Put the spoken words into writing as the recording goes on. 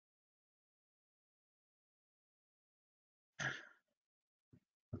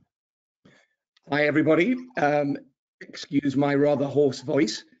Hi, everybody. Excuse my rather hoarse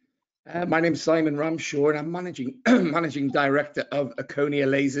voice. My name is Simon Ramshaw, and I'm managing director of Aconia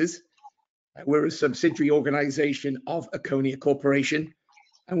Lasers. We're a subsidiary organization of Aconia Corporation,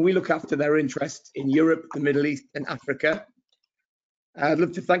 and we look after their interests in Europe, the Middle East, and Africa. I'd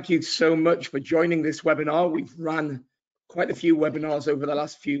love to thank you so much for joining this webinar. We've run quite a few webinars over the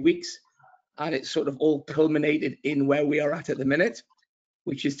last few weeks, and it's sort of all culminated in where we are at the minute,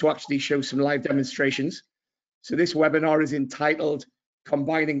 which is to actually show some live demonstrations. So this webinar is entitled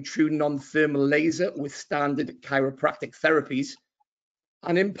Combining True Non-Thermal Laser with Standard Chiropractic Therapies.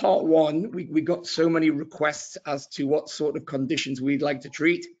 And in part one, we got so many requests as to what sort of conditions we'd like to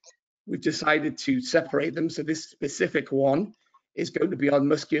treat. We've decided to separate them. So this specific one is going to be on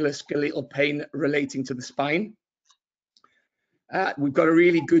musculoskeletal pain relating to the spine. We've got a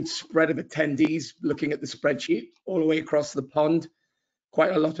really good spread of attendees looking at the spreadsheet all the way across the pond.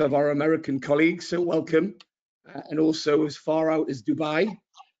 Quite a lot of our American colleagues, so welcome. And also as far out as Dubai.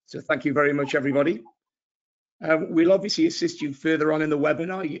 So thank you very much, everybody. We'll obviously assist you further on in the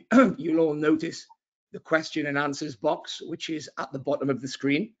webinar. You'll all notice the question and answers box, which is at the bottom of the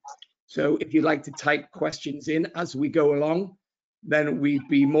screen. So if you'd like to type questions in as we go along, then we'd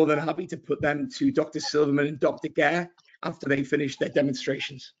be more than happy to put them to Dr. Silverman and Dr. Gair after they finish their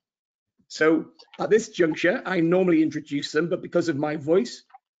demonstrations. So at this juncture, I normally introduce them, but because of my voice,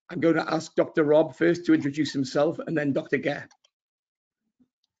 I'm going to ask Dr. Rob first to introduce himself and then Dr. Gair.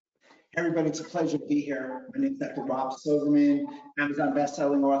 Hey everybody, it's a pleasure to be here. My name is Dr. Rob Silverman, Amazon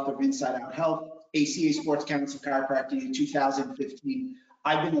best-selling author of Inside Out Health, ACA Sports Council Chiropractic in 2015.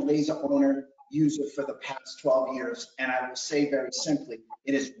 I've been a laser owner, user for the past 12 years, and I will say very simply,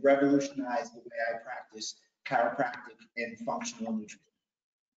 it has revolutionized the way I practice chiropractic and functional nutrition.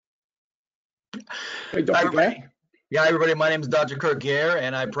 Hey, Dr. Gair. Yeah, everybody, my name is Dr. Kirk Gair,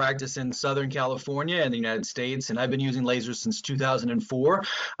 and I practice in Southern California in the United States, and I've been using lasers since 2004.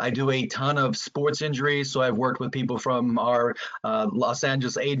 I do a ton of sports injuries, so I've worked with people from our Los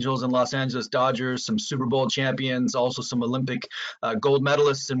Angeles Angels and Los Angeles Dodgers, some Super Bowl champions, also some Olympic gold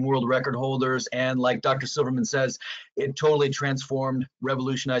medalists and world record holders, and like Dr. Silverman says, it totally transformed,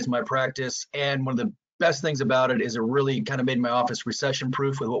 revolutionized my practice, and one of the best things about it is it really kind of made my office recession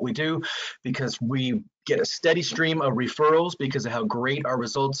proof with what we do, because we get a steady stream of referrals because of how great our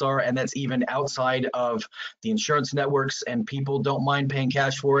results are, and that's even outside of the insurance networks, and people don't mind paying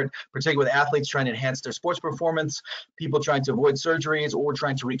cash for it, particularly with athletes trying to enhance their sports performance, people trying to avoid surgeries or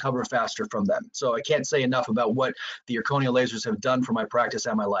trying to recover faster from them. So I can't say enough about what the Aconia lasers have done for my practice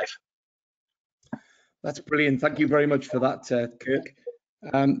and my life. That's brilliant. Thank you very much for that, Kirk.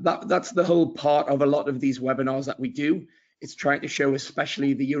 That's the whole part of a lot of these webinars that we do. It's trying to show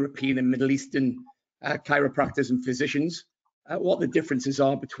especially the European and Middle Eastern chiropractors and physicians what the differences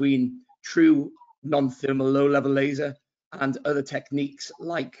are between true non-thermal low-level laser and other techniques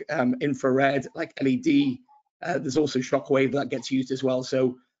like infrared, like LED. There's also shockwave that gets used as well.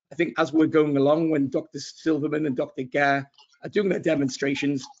 So I think as we're going along, when Dr. Silverman and Dr. Gair are doing their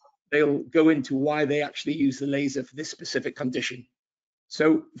demonstrations, they'll go into why they actually use the laser for this specific condition.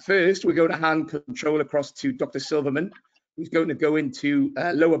 So first, we're going to hand control across to Dr. Silverman, who's going to go into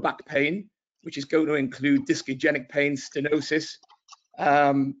lower back pain, which is going to include discogenic pain, stenosis,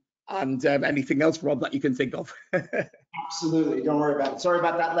 and anything else, Rob, that you can think of. Absolutely, don't worry about it. Sorry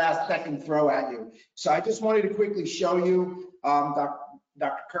about that last second throw at you. So I just wanted to quickly show you,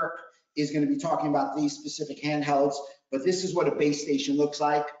 Dr. Kirk is going to be talking about these specific handhelds, but this is what a base station looks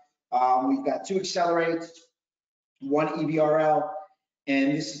like. We've got 2 accelerators, 1 EBRL,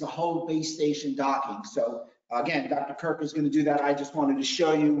 and this is the whole base station docking. So again, Dr. Kirk is going to do that. I just wanted to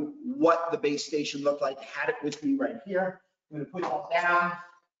show you what the base station looked like. I had it with me right here. I'm going to put that down.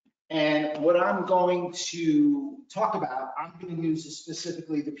 And what I'm going to talk about, I'm going to use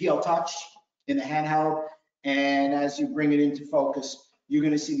specifically the PL Touch in the handheld. And as you bring it into focus, you're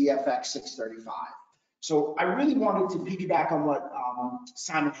going to see the FX635. So I really wanted to piggyback on what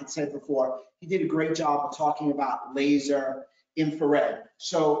Simon had said before. He did a great job of talking about laser, infrared.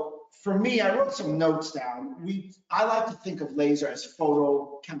 So for me, I wrote some notes down. I like to think of laser as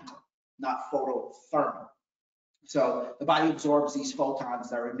photochemical, not photothermal. So the body absorbs these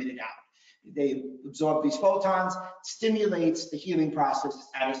photons that are emitted out. They absorb these photons, stimulates the healing process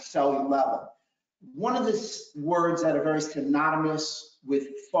at a cellular level. One of the words that are very synonymous with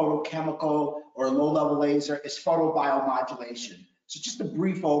photochemical or low-level laser is photobiomodulation. So just a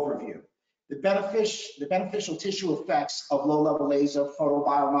brief overview. The beneficial tissue effects of low-level laser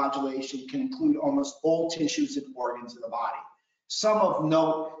photobiomodulation can include almost all tissues and organs of the body. Some of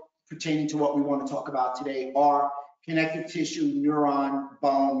note pertaining to what we want to talk about today connective tissue, neuron,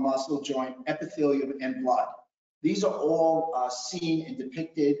 bone, muscle, joint, epithelium, and blood. These are all seen and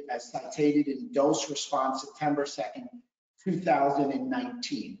depicted as cited in dose response September 2nd,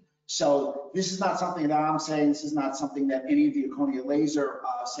 2019. So this is not something that I'm saying. This is not something that any of the Aconia laser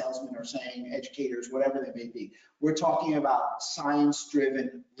salesmen are saying, educators, whatever they may be. We're talking about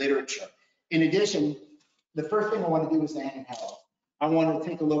science-driven literature. In addition, the first thing I want to do is the handheld. I want to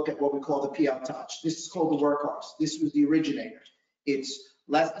take a look at what we call the PL Touch. This is called the workhorse. This was the originator. It's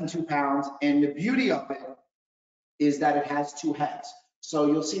less than 2 pounds, and the beauty of it is that it has 2 heads. So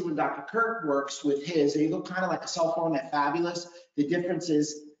you'll see when Dr. Kirk works with his, they look kind of like a cell phone. They're fabulous. The difference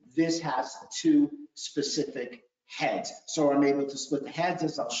is this has 2 specific heads. So I'm able to split the heads,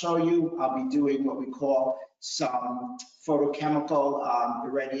 as I'll show you. I'll be doing what we call some photochemical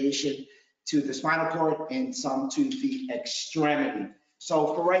irradiation to the spinal cord and some to the extremity.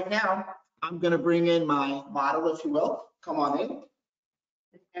 So for right now, I'm going to bring in my model, if you will. Come on in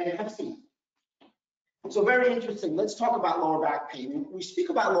and have a seat. So very interesting. Let's talk about lower back pain. When we speak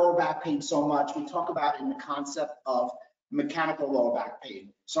about lower back pain so much, we talk about it in the concept of mechanical lower back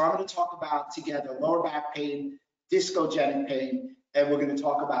pain. So I'm going to talk about together lower back pain, discogenic pain, and we're going to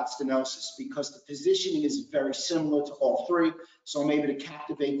talk about stenosis because the positioning is very similar to all 3. So I'm able to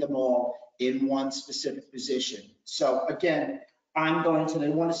captivate them all in one specific position. So again, I want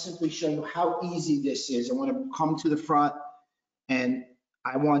to simply show you how easy this is. I want to come to the front and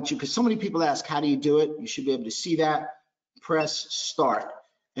I want you, because so many people ask, how do you do it? You should be able to see that. Press start.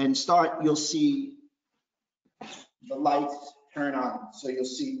 And start, you'll see the lights turn on. So you'll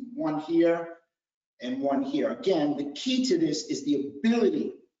see one here and one here. Again, the key to this is the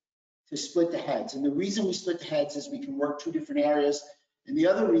ability to split the heads. And the reason we split the heads is we can work 2 different areas. And the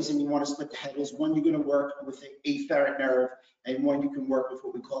other reason we want to split the head is one, you're going to work with the afferent nerve, and one, you can work with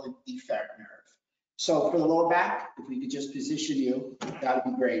what we call an efferent nerve. So for the lower back, if we could just position you, that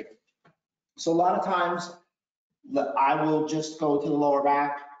would be great. So a lot of times, I will just go to the lower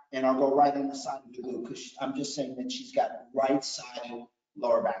back and I'll go right on the side of the glute because I'm just saying that she's got right-sided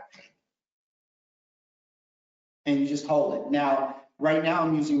lower back pain. And you just hold it. Now, right now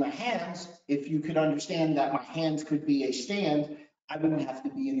I'm using my hands. If you could understand that my hands could be a stand, I wouldn't have to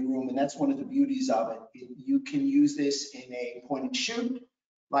be in the room. And that's one of the beauties of it. You can use this in a point and shoot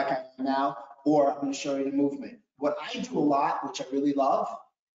like I am now, or I'm going to show you the movement. What I do a lot, which I really love,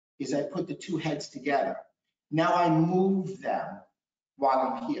 is I put the 2 heads together. Now I move them while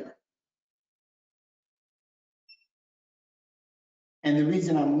I'm here. And the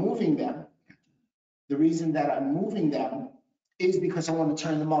reason I'm moving them, is because I want to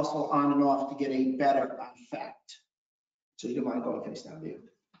turn the muscle on and off to get a better effect. So you don't want to go face down view.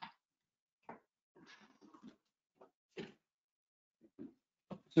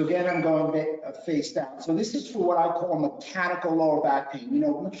 So again, I'm going face down. So this is for what I call mechanical lower back pain. You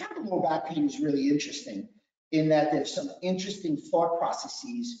know, mechanical lower back pain is really interesting in that there's some interesting thought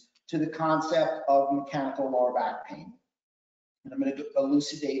processes to the concept of mechanical lower back pain. And I'm going to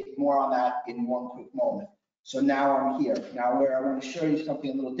elucidate more on that in one quick moment. So now I'm here. Now where I want to show you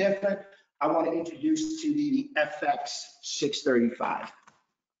something a little different, I want to introduce to you the FX635.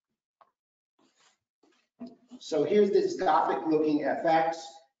 So here's this Gothic looking FX.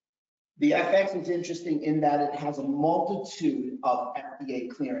 The FX is interesting in that it has a multitude of FDA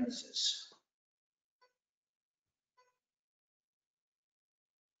clearances.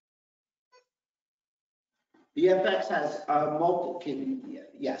 The FX has a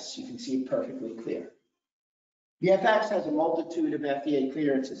yes, you can see it perfectly clear. The FX has a multitude of FDA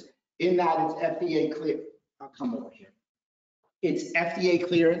clearances in that it's FDA clear. I'll come over here. It's FDA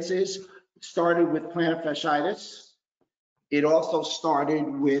clearances started with plantar fasciitis. It also started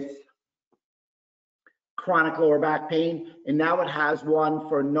with chronic lower back pain, and now it has one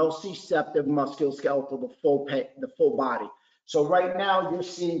for nociceptive musculoskeletal, the full body. So right now you're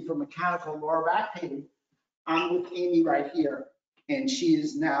seeing for mechanical lower back pain, I'm with Amy right here, and she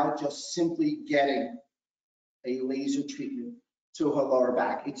is now just simply getting a laser treatment to her lower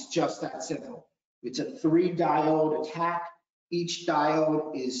back. It's just that simple. It's a 3-diode attack. Each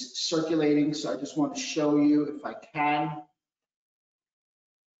diode is circulating, so I just want to show you if I can.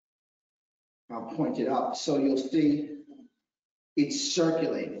 I'll point it up so you'll see it's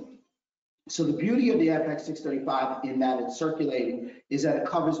circulating. So the beauty of the FX635 in that it's circulating is that it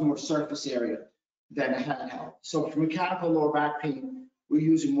covers more surface area than a handheld. So for mechanical lower back pain, we're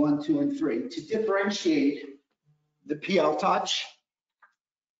using 1, 2, and 3. To differentiate the PL Touch,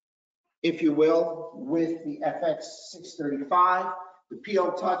 if you will, with the FX635, the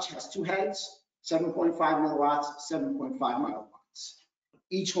PL Touch has 2 heads, 7.5 milliwatts, 7.5 milliwatts.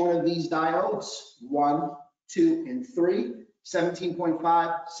 Each one of these diodes, 1, 2, and 3, 17.5,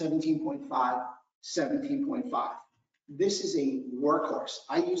 17.5, 17.5. This is a workhorse.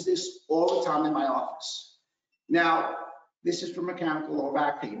 I use this all the time in my office. Now, this is for mechanical lower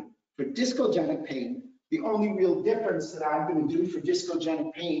back pain. For discogenic pain, the only real difference that I'm going to do for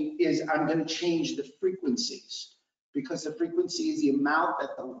discogenic pain is I'm going to change the frequencies, because the frequency is the amount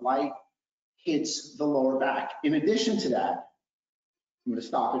that the light hits the lower back. In addition to that, I'm going to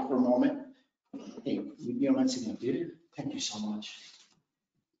stop it for a moment. Hey, you don't mind sitting up, did you? Thank you so much.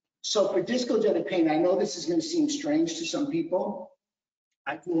 So for discogenic pain, I know this is going to seem strange to some people.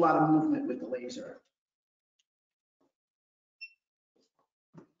 I do a lot of movement with the laser.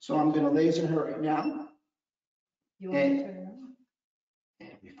 So I'm going to laser her right now. You want me to turn it on?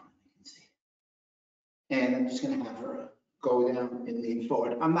 And we finally can see. And I'm just going to have her go down and lean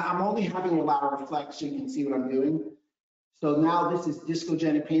forward. I'm only having her allow her to flex so you can see what I'm doing. So now this is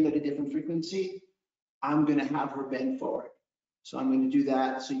discogenic pain at a different frequency. I'm going to have her bend forward. So I'm going to do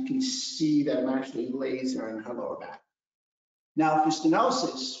that so you can see that I'm actually lasering her lower back. Now for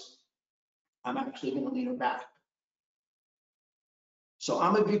stenosis, I'm actually going to lean her back. So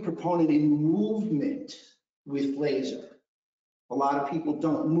I'm a big proponent in movement with laser. A lot of people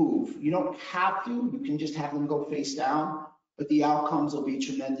don't move. You don't have to, you can just have them go face down, but the outcomes will be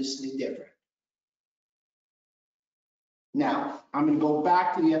tremendously different. Now, I'm going to go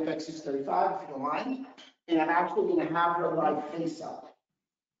back to the FX635 if you don't mind, and I'm actually going to have her lie face up.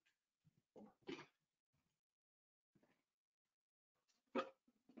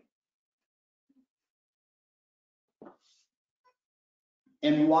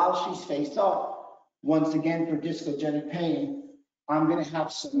 And while she's face up, once again for discogenic pain, I'm going to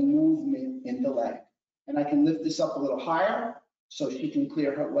have some movement in the leg. And I can lift this up a little higher so she can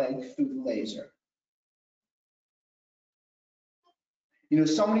clear her leg through the laser. You know,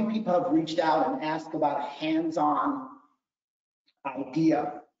 so many people have reached out and asked about a hands-on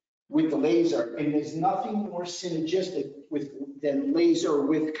idea with the laser, and there's nothing more synergistic than laser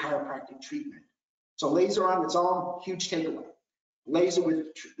with chiropractic treatment. So laser on its own, huge takeaway. Laser with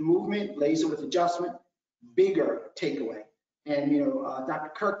movement, laser with adjustment, bigger takeaway. And you know,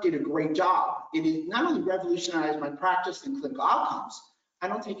 Dr. Kirk did a great job. It has not only revolutionized my practice and clinical outcomes, I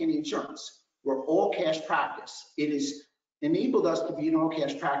don't take any insurance. We're all cash practice. It has enabled us to be an all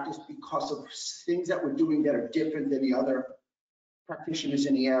cash practice because of things that we're doing that are different than the other practitioners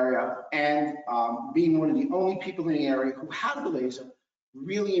in the area. And being one of the only people in the area who have the laser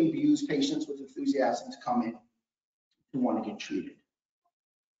really imbues patients with enthusiasm to come in to want to get treated.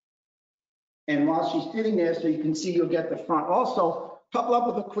 And while she's sitting there, so you can see, you'll get the front. Also, a couple of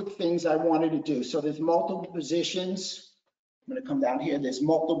other quick things I wanted to do. So there's multiple positions. I'm going to come down here. There's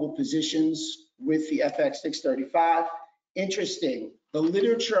multiple positions with the FX635. Interesting, the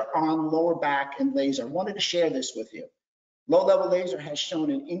literature on lower back and laser. I wanted to share this with you. Low-level laser has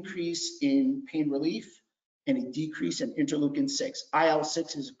shown an increase in pain relief and a decrease in interleukin-6.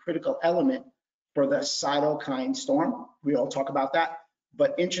 IL-6 is a critical element for the cytokine storm. We all talk about that.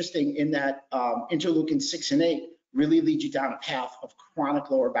 But interesting in that interleukin-6 and 8 really lead you down a path of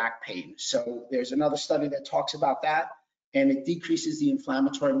chronic lower back pain. So there's another study that talks about that, and it decreases the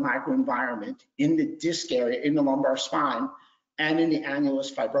inflammatory microenvironment in the disc area, in the lumbar spine, and in the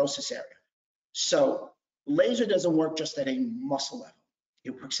annulus fibrosis area. So laser doesn't work just at a muscle level.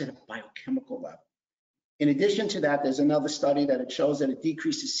 It works at a biochemical level. In addition to that, there's another study that it shows that it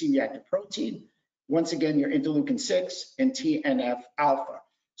decreases C-reactive protein. Once again, your interleukin-6 and TNF-alpha.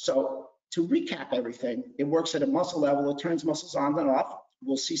 So to recap everything, it works at a muscle level. It turns muscles on and off.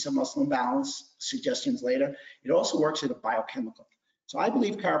 We'll see some muscle imbalance suggestions later. It also works at a biochemical. So I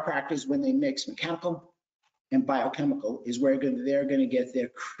believe chiropractors, when they mix mechanical and biochemical, is where they're going to get their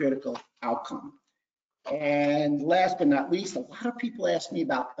critical outcome. And last but not least, a lot of people ask me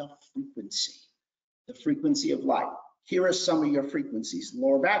about the frequency of light. Here are some of your frequencies.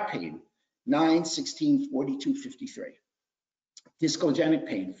 Lower back pain, 9, 16, 42, 53. Discogenic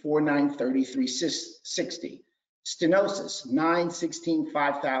pain, 4, 9, 33, 60. Stenosis, 9, 16,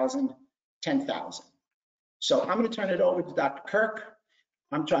 5,000, 10,000. So I'm going to turn it over to Dr. Kirk.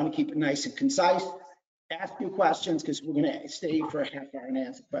 I'm trying to keep it nice and concise. Ask you questions because we're going to stay for a half hour and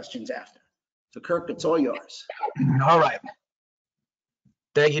answer questions after. So Kirk, it's all yours. All right.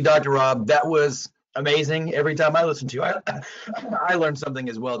 Thank you, Dr. Rob. That was amazing. Every time I listen to you, I learned something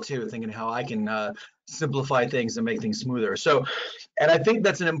as well too, thinking how I can simplify things and make things smoother. So, and I think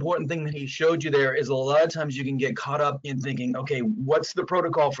that's an important thing that he showed you there, is a lot of times you can get caught up in thinking, okay, what's the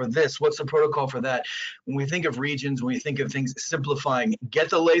protocol for this? What's the protocol for that? When we think of regions, when we think of things simplifying, get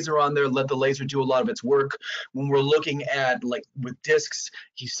the laser on there, let the laser do a lot of its work. When we're looking at, like with discs,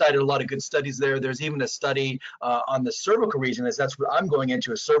 he cited a lot of good studies there. There's even a study on the cervical region, as that's what I'm going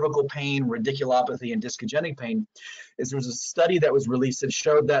into, is cervical pain, radiculopathy, and discogenic pain. There was a study that was released that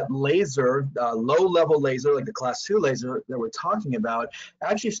showed that laser, low-level laser, like the class 2 laser that we're talking about,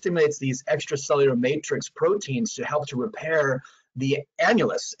 actually stimulates these extracellular matrix proteins to help to repair the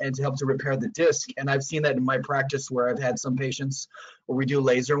annulus and to help to repair the disc. And I've seen that in my practice, where I've had some patients where we do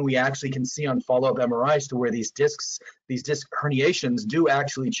laser and we actually can see on follow-up MRIs to where these disc herniations do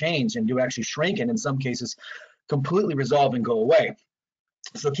actually change and do actually shrink, and in some cases completely resolve and go away.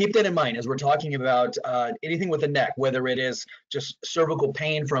 So keep that in mind as we're talking about anything with the neck, whether it is just cervical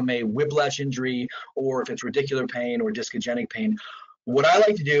pain from a whiplash injury, or if it's radicular pain or discogenic pain. What I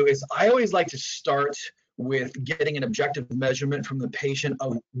like to do is I always like to start with getting an objective measurement from the patient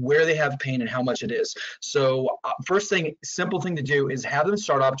of where they have pain and how much it is. So first thing, simple thing to do is have them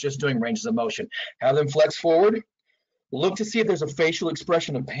start off just doing ranges of motion. Have them flex forward, look to see if there's a facial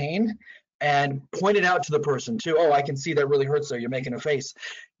expression of pain, and point it out to the person too. Oh, I can see that really hurts there. You're making a face.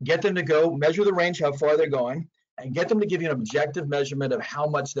 Get them to go measure the range, how far they're going, and get them to give you an objective measurement of how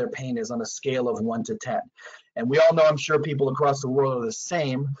much their pain is on a scale of 1 to 10. And we all know, I'm sure people across the world are the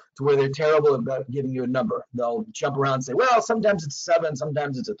same, to where they're terrible about giving you a number. They'll jump around and say, well, sometimes it's 7,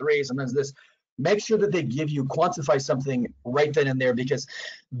 sometimes it's a 3, sometimes this. Make sure that they give you, quantify something right then and there, because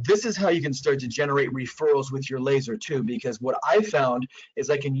this is how you can start to generate referrals with your laser too. Because what I found is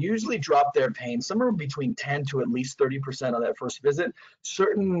I can usually drop their pain somewhere between 10 to at least 30% on that first visit.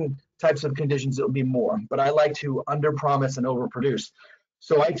 Certain types of conditions, it'll be more, but I like to under promise and overproduce.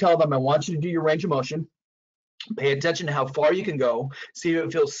 So I tell them, I want you to do your range of motion. Pay attention to how far you can go. See if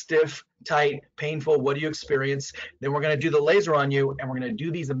it feels stiff, tight, painful. What do you experience? Then we're going to do the laser on you, and we're going to do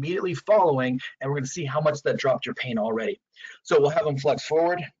these immediately following, and we're going to see how much that dropped your pain already. So we'll have them flex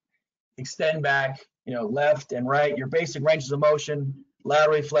forward, extend back, left and right, your basic ranges of motion,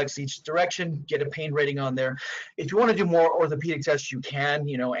 laterally flex each direction, get a pain rating on there. If you want to do more orthopedic tests, you can,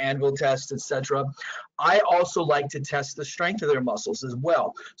 anvil tests, etc. I also like to test the strength of their muscles as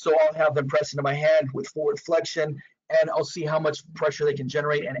well. So I'll have them press into my hand with forward flexion, and I'll see how much pressure they can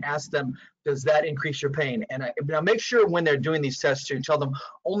generate and ask them, does that increase your pain? And now make sure when they're doing these tests to tell them,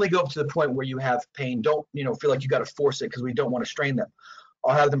 only go up to the point where you have pain. Don't, feel like you got to force it, because we don't want to strain them.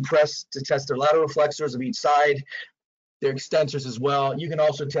 I'll have them press to test their lateral flexors of each side, their extensors as well. You can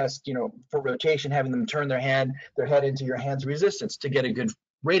also test, for rotation, having them turn their head into your hand's resistance to get a good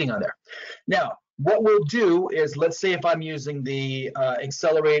rating on there. Now, what we'll do is, let's say if I'm using the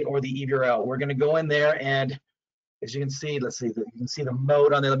Accelerate or the EVRL, we're going to go in there, and as you can see, let's see, you can see the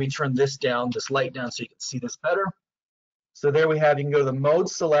mode on there. Let me turn this down, this light down, so you can see this better. So there we have, you can go to the mode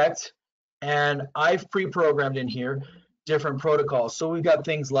select, and I've pre-programmed in here different protocols. So we've got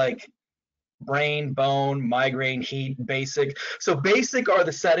things like brain, bone, migraine, heat, basic. So basic are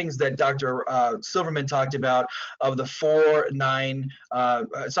the settings that Dr. Silverman talked about, of the 4, 9,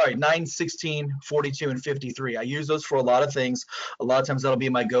 16, 42, and 53. I use those for a lot of things. A lot of times that'll be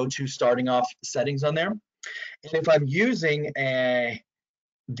my go-to starting off settings on there. And if I'm using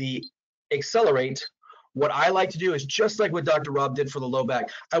the Accelerate, what I like to do is just like what Dr. Rob did for the low back.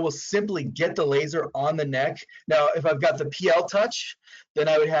 I will simply get the laser on the neck. Now, if I've got the PL touch, then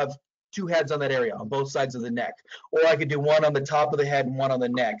I would have 2 heads on that area on both sides of the neck, or I could do one on the top of the head and one on the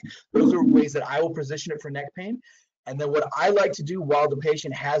neck. Those are ways that I will position it for neck pain. And then what I like to do while the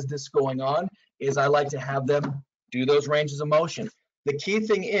patient has this going on is I like to have them do those ranges of motion. The key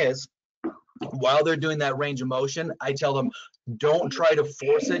thing is, while they're doing that range of motion, I tell them, don't try to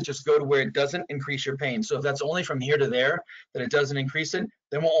force it, just go to where it doesn't increase your pain. So if that's only from here to there that it doesn't increase it,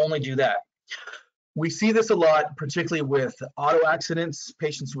 then we'll only do that. We see this a lot, particularly with auto accidents,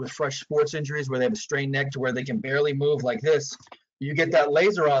 patients with fresh sports injuries where they have a strained neck to where they can barely move like this. You get that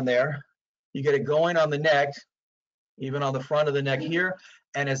laser on there, you get it going on the neck, even on the front of the neck here,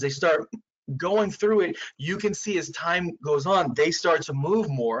 and as they start going through it, you can see as time goes on, they start to move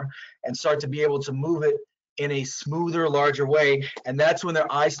more and start to be able to move it in a smoother, larger way. And that's when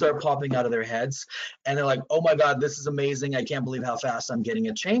their eyes start popping out of their heads. And they're like, oh my God, this is amazing. I can't believe how fast I'm getting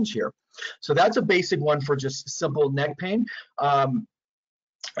a change here. So that's a basic one for just simple neck pain. And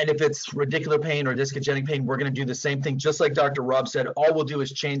if it's radicular pain or discogenic pain, we're going to do the same thing. Just like Dr. Rob said, all we'll do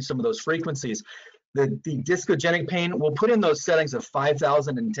is change some of those frequencies. The discogenic pain, we'll put in those settings of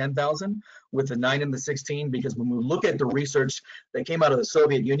 5,000 and 10,000 with the 9 and the 16, because when we look at the research that came out of the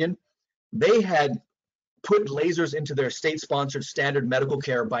Soviet Union, they had put lasers into their state-sponsored standard medical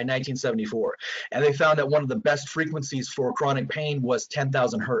care by 1974. And they found that one of the best frequencies for chronic pain was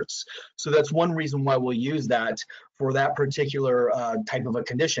 10,000 hertz. So that's one reason why we'll use that for that particular type of a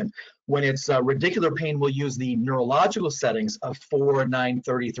condition. When it's radicular pain, we'll use the neurological settings of 4, 9,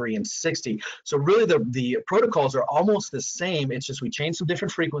 33, and 60. So really the protocols are almost the same. It's just we change some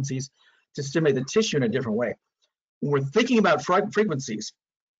different frequencies to stimulate the tissue in a different way. When we're thinking about frequencies,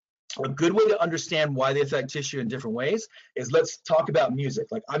 a good way to understand why they affect tissue in different ways is let's talk about music.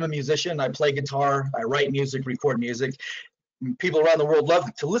 Like, I'm a musician, I play guitar, I write music, record music. People around the world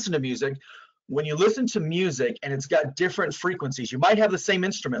love to listen to music. When you listen to music and it's got different frequencies, you might have the same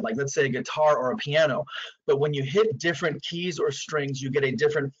instrument, like let's say a guitar or a piano, but when you hit different keys or strings, you get a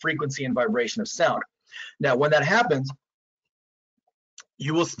different frequency and vibration of sound. Now, when that happens,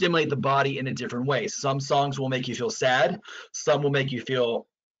 you will stimulate the body in a different way. Some songs will make you feel sad, some will make you feel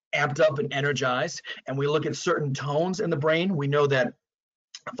amped up and energized. And we look at certain tones in the brain. We know that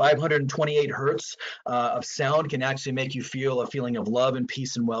 528 hertz of sound can actually make you feel a feeling of love and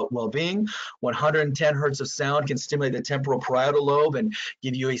peace and well-being. 110 hertz of sound can stimulate the temporal parietal lobe and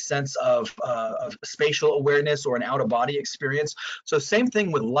give you a sense of spatial awareness or an out-of-body experience. So same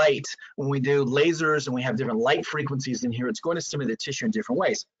thing with light. When we do lasers and we have different light frequencies in here, it's going to stimulate the tissue in different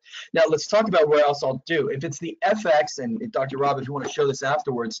ways. Now let's talk about what else I'll do. If it's the FX, and Dr. Rob, if you want to show this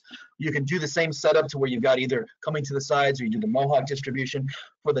afterwards, you can do the same setup to where you've got either coming to the sides or you do the Mohawk distribution.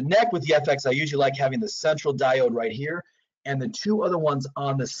 For the neck with the FX, I usually like having the central diode right here and the two other ones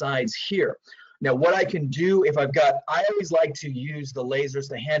on the sides here. Now, what I can do if I've got, I always like to use the lasers,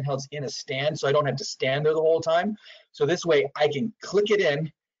 the handhelds in a stand, so I don't have to stand there the whole time. So this way I can click it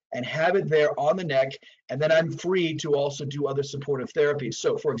in and have it there on the neck, and then I'm free to also do other supportive therapies.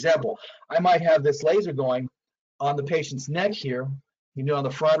 So for example, I might have this laser going on the patient's neck here, you know, on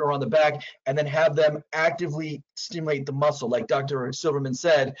the front or on the back, and then have them actively stimulate the muscle. Like Dr. Silverman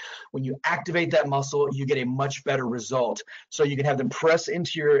said, when you activate that muscle, you get a much better result. So you can have them press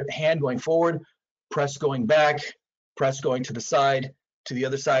into your hand going forward, press going back, press going to the side, to the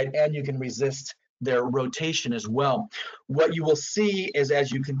other side, and you can resist their rotation as well. What you will see is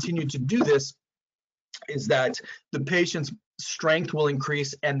as you continue to do this is that the patient's strength will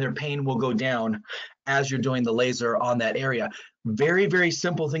increase and their pain will go down as you're doing the laser on that area. Very, very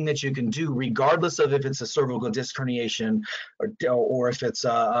simple thing that you can do regardless of if it's a cervical disc herniation or if it's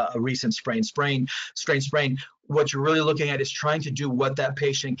a recent strain. What you're really looking at is trying to do what that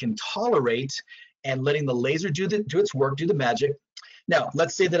patient can tolerate and letting the laser do its work, do the magic. Now,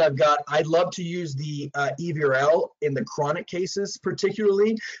 let's say that I'd love to use the EVRL in the chronic cases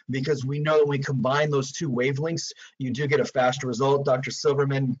particularly, because we know that when we combine those two wavelengths, you do get a faster result. Dr.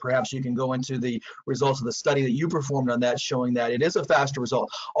 Silverman, perhaps you can go into the results of the study that you performed on that, showing that it is a faster result.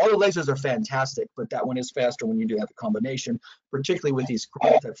 All the lasers are fantastic, but that one is faster when you do have a combination, particularly with these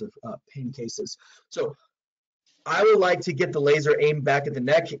chronic types of pain cases. So I would like to get the laser aimed back at the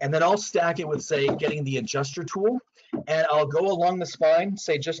neck, and then I'll stack it with, say, getting the adjuster tool, and I'll go along the spine,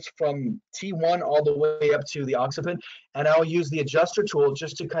 say just from T1 all the way up to the occiput, and I'll use the adjuster tool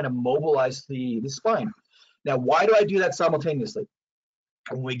just to kind of mobilize the spine. Now, why do I do that simultaneously?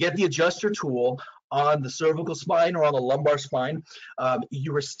 When we get the adjuster tool on the cervical spine or on the lumbar spine,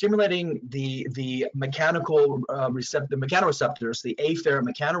 you are stimulating the mechanical the mechanoreceptors, the afferent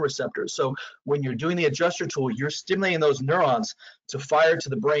mechanoreceptors. So when you're doing the adjuster tool, you're stimulating those neurons to fire to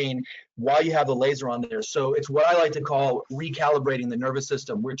the brain while you have the laser on there. So it's what I like to call recalibrating the nervous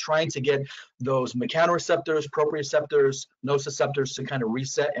system. We're trying to get those mechanoreceptors, proprioceptors, nociceptors to kind of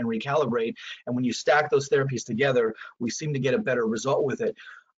reset and recalibrate. And when you stack those therapies together, we seem to get a better result with it.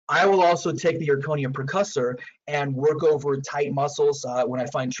 I will also take the zirconia percussor and work over tight muscles. When I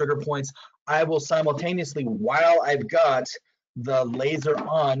find trigger points, I will simultaneously, while I've got the laser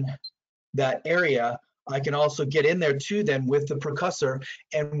on that area, I can also get in there too then with the percussor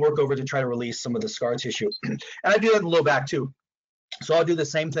and work over to try to release some of the scar tissue. And I do that in the low back too. So I'll do the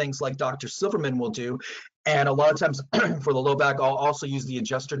same things like Dr. Silverman will do. And a lot of times for the low back, I'll also use the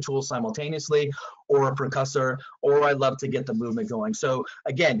adjuster tool simultaneously or a percussor, or I love to get the movement going. So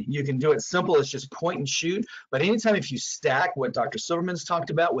again, you can do it simple as just point and shoot. But anytime if you stack what Dr. Silverman's talked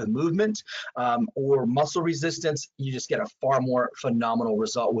about with movement or muscle resistance, you just get a far more phenomenal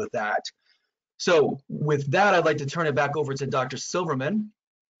result with that. So with that, I'd like to turn it back over to Dr. Silverman.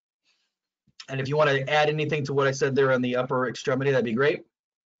 And if you want to add anything to what I said there on the upper extremity, that'd be great.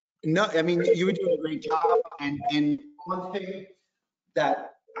 No, I mean, you were doing a great job. And one thing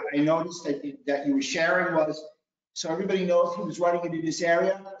that I noticed that you were sharing was, so everybody knows he was running it in this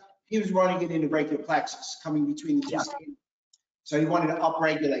area. He was running it in the brachial plexus, coming between the two. So he wanted to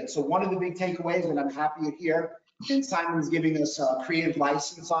upregulate. So one of the big takeaways, and I'm happy to hear, and Simon's giving us a creative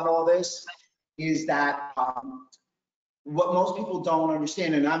license on all this, is that what most people don't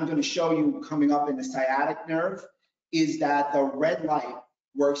understand, and I'm going to show you coming up in the sciatic nerve, is that the red light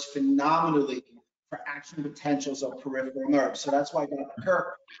works phenomenally for action potentials of peripheral nerves. So that's why Dr.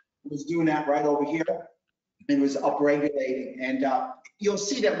 Kirk was doing that right over here and was upregulating. And you'll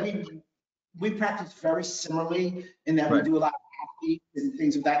see that we practice very similarly in that we do a lot of athletes and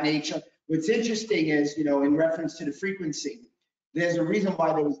things of that nature. What's interesting is, you know, in reference to the frequency, there's a reason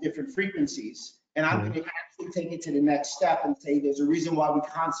why there was different frequencies. And I'm going to actually take it to the next step and say there's a reason why we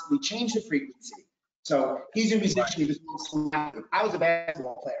constantly change the frequency. So he's a musician, he was mostly active. I was a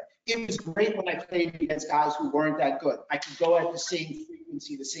basketball player. It was great when I played against guys who weren't that good. I could go at the same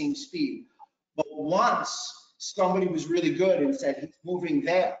frequency, the same speed. But once somebody was really good and said he's moving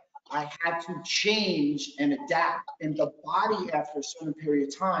there, I had to change and adapt. And the body, after a certain period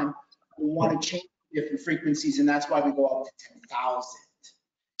of time, will want to change different frequencies, and that's why we go up to 10,000.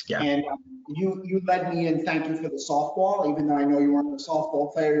 Yeah. And you led me in, thank you for the softball, even though I know you weren't a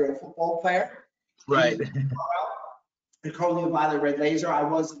softball player, you're a football player. Right. The cochlear violet red laser, I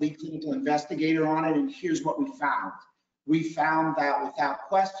was the lead clinical investigator on it, and here's what we found. We found that without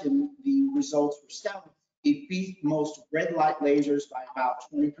question, the results were stellar. It beat most red light lasers by about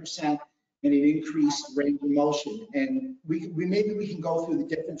 20%, and it increased range of motion. And maybe we can go through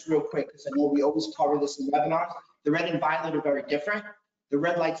the difference real quick, because I know we always cover this in webinars. The red and violet are very different. The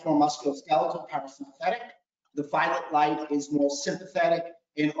red light's more musculoskeletal, parasympathetic. The violet light is more sympathetic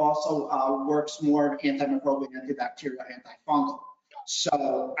and also works more antimicrobial, antibacterial, antifungal.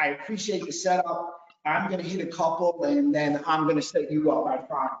 So I appreciate the setup. I'm going to hit a couple and then I'm going to set you up, I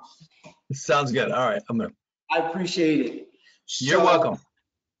promise. Sounds good. All right. I appreciate it. You're welcome.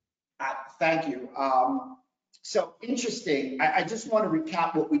 Thank you. So interesting. I just want to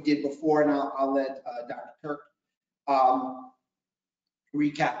recap what we did before, and I'll let Dr. Kirk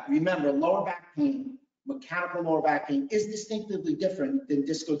recap. Remember, lower back pain, mechanical lower back pain, is distinctively different than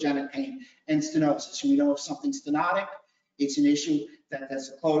discogenic pain and stenosis. We know if something's stenotic, it's an issue that has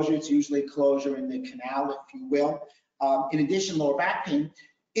a closure. It's usually a closure in the canal, if you will. In addition, lower back pain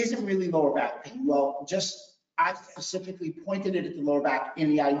isn't really lower back pain. Well, I specifically pointed it at the lower back in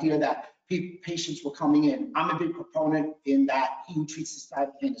the idea that patients were coming in. I'm a big proponent in that he who treats the side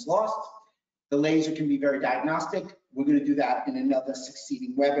of pain is lost. The laser can be very diagnostic. We're going to do that in another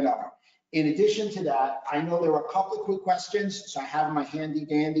succeeding webinar. In addition to that, I know there were a couple of quick questions, so I have my handy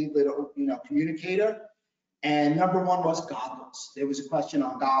dandy little, communicator. And number one was goggles. There was a question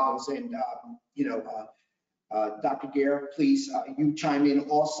on goggles, and Dr. Gair, please, you chime in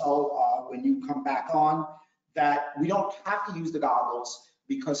also when you come back on, that we don't have to use the goggles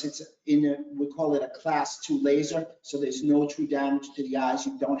because it's we call it a class 2 laser, so there's no true damage to the eyes.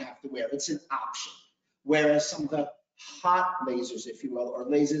 You don't have to wear it. It's an option. Whereas some of the hot lasers, if you will, or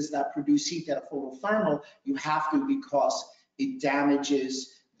lasers that produce heat that are photothermal, you have to because it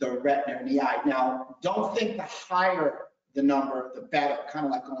damages the retina in the eye. Now, don't think the higher the number, the better, kind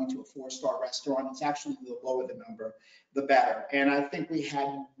of like going to a 4-star restaurant. It's actually the lower the number, the better. And I think we had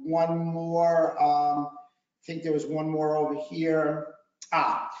one more, I think there was one more over here.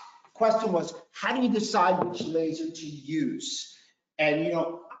 Question was, how do you decide which laser to use? And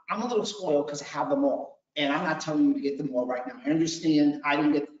I'm a little spoiled because I have them all. And I'm not telling you to get them all right now. I understand I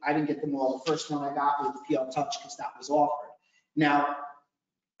didn't get them all. The first one I got was the PL Touch because that was offered. Now,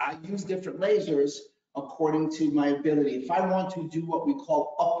 I use different lasers according to my ability. If I want to do what we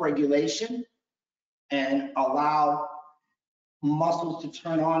call upregulation and allow muscles to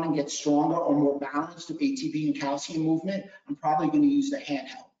turn on and get stronger or more balanced through ATP and calcium movement, I'm probably going to use the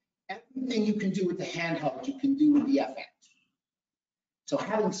handheld. Everything you can do with the handheld, you can do with the FX. So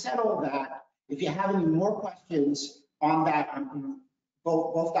having said all that, if you have any more questions on that,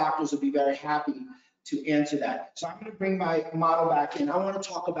 both doctors will be very happy to answer that. So I'm going to bring my model back in. I want to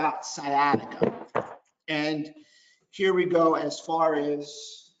talk about sciatica. And here we go as far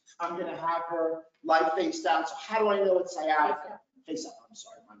as I'm going to have her lie face down. So how do I know it's sciatica? Face up, I'm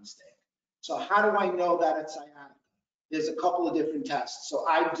sorry, my mistake. So how do I know that it's sciatica? There's a couple of different tests. So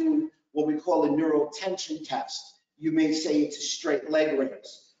I do what we call a neurotension test. You may say it's a straight leg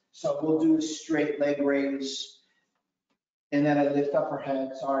raise. So we'll do a straight leg raise. And then I lift up her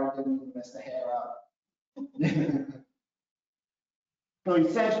head. Sorry, didn't mess the hair up. So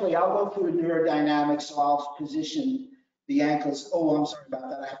essentially, I'll go through a neurodynamics. So I'll position the ankles. Oh, I'm sorry about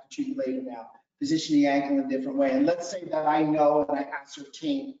that. I have to treat you later now. Position the ankle in a different way. And let's say that I know and I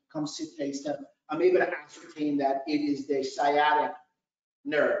ascertain, come sit face down. I'm able to ascertain that it is the sciatic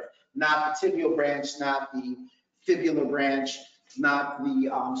nerve, not the tibial branch, not the fibular branch, not the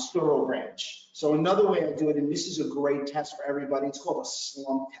steral branch. So another way I do it, and this is a great test for everybody, it's called a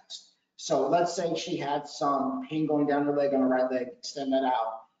slump test. So let's say she had some pain going down her leg on her right leg, extend that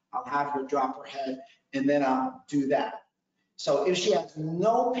out. I'll have her drop her head, and then I'll do that. So if she has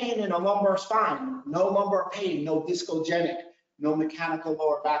no pain in her lumbar spine, no lumbar pain, no discogenic, no mechanical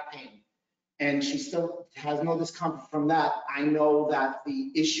lower back pain, and she still has no discomfort from that, I know that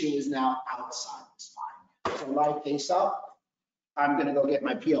the issue is now outside the spine. So lie face up. I'm gonna go get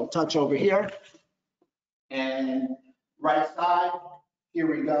my PL Touch over here. And right side, here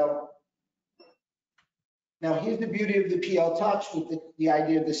we go. Now here's the beauty of the PL Touch with the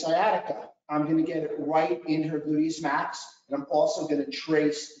idea of the sciatica. I'm gonna get it right in her gluteus max, and I'm also gonna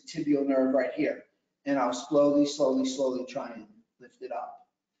trace the tibial nerve right here. And I'll slowly, slowly, slowly try and lift it up.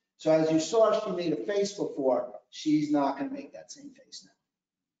 So as you saw, she made a face before. She's not gonna make that same face now.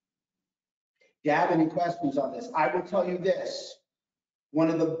 If you have any questions on this, I will tell you this. One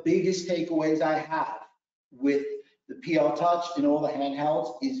of the biggest takeaways I have with the PL Touch and all the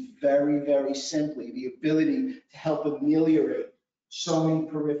handhelds is very, very simply the ability to help ameliorate so many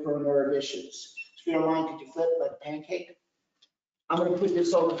peripheral nerve issues. If you don't mind, could you flip like a pancake? I'm gonna put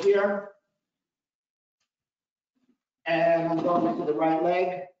this over here. And I'm going into the right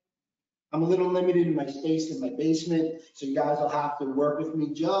leg. I'm a little limited in my space in my basement, so you guys will have to work with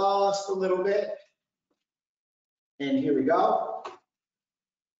me just a little bit. And here we go.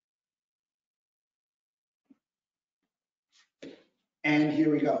 And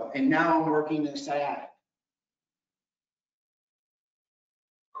here we go. And now I'm working the sciatic.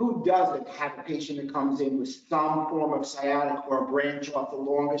 Who doesn't have a patient that comes in with some form of sciatic or a branch off the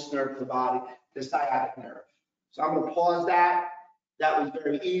longest nerve of the body, the sciatic nerve? So I'm going to pause that. That was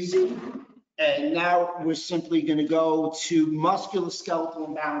very easy. And now we're simply going to go to musculoskeletal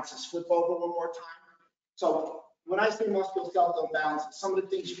imbalances. Flip over one more time. So when I say musculoskeletal imbalances, some of the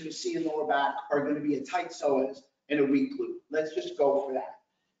things you're going to see in the lower back are going to be a tight psoas and a weak glute. Let's just go for that.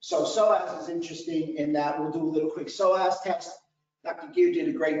 So psoas is interesting in that we'll do a little quick psoas test. Dr. Gair did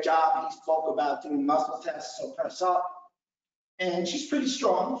a great job. He spoke about doing muscle tests. So press up. And she's pretty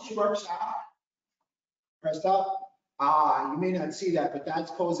strong. She works out. Press up. You may not see that, but that's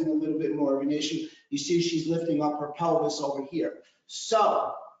posing a little bit more of an issue. You see she's lifting up her pelvis over here.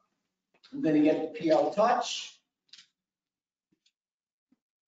 So I'm going to get the PL Touch.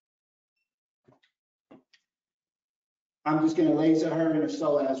 I'm just going to laser her in the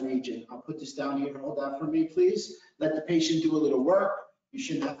psoas region. I'll put this down here. Hold that for me, please. Let the patient do a little work. You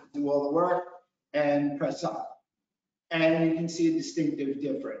shouldn't have to do all the work. And press up. And you can see a distinctive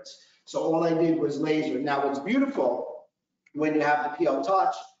difference. So all I did was laser. Now what's beautiful, when you have the PL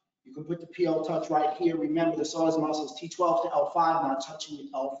Touch, you can put the PL Touch right here. Remember, the psoas muscle is T12 to L5, not touching the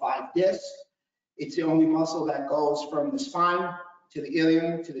L5 disc. It's the only muscle that goes from the spine to the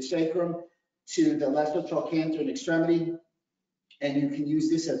ilium to the sacrum to the lesser trochanter and extremity. And you can use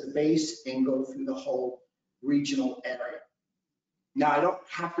this as a base and go through the whole regional area. Now, I don't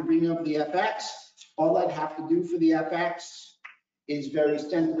have to bring up the FX. All I'd have to do for the FX is very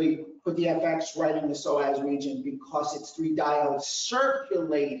simply put the FX right in the psoas region, because it's 3 diodes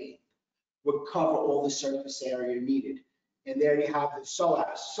circulating would cover all the surface area needed. And there you have the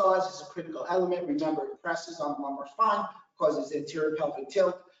psoas. Psoas is a critical element. Remember, it presses on the lumbar spine, causes anterior pelvic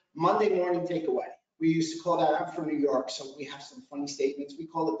tilt. Monday morning takeaway. We used to call that, I'm from New York, so we have some funny statements. We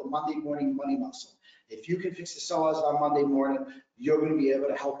call it the Monday morning money muscle. If you can fix the psoas on Monday morning, you're going to be able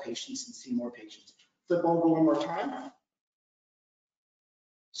to help patients and see more patients. Flip over one more time.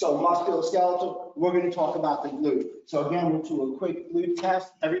 So musculoskeletal, we're going to talk about the glute. So again, we'll do a quick glute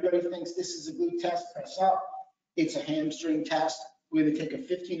test. Everybody thinks this is a glute test. Press up. It's a hamstring test. We're going to take a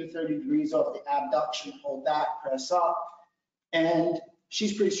 15 to 30 degrees off the abduction. Hold that. Press up. And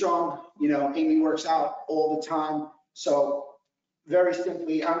she's pretty strong. You know, Amy works out all the time. So very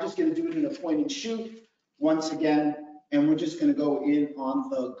simply, I'm just going to do it in a point and shoot once again. And we're just going to go in on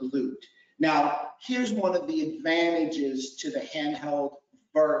the glute. Now, here's one of the advantages to the handheld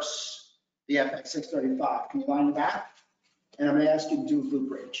versus the FX635. Can you line it back? And I'm going to ask you to do a glute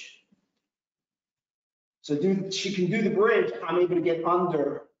bridge. So she can do the bridge. I'm able to get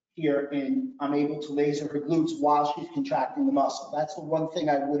under here and I'm able to laser her glutes while she's contracting the muscle. That's the one thing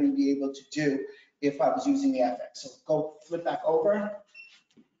I wouldn't be able to do if I was using the FX. So go flip back over.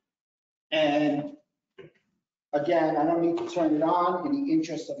 And again, I don't need to turn it on in the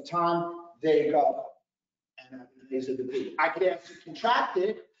interest of time. There you go. And these are the glute. I could ask you to contract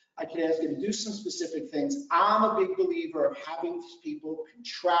it. I could ask you to do some specific things. I'm a big believer of having people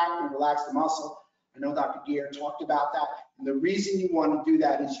contract and relax the muscle. I know Dr. Gair talked about that. And the reason you want to do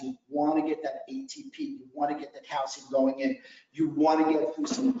that is you want to get that ATP. You want to get the calcium going in. You want to get through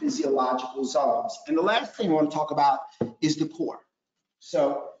some physiological zones. And the last thing I want to talk about is the core.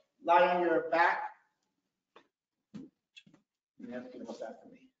 So lie on your back. You have to give up that for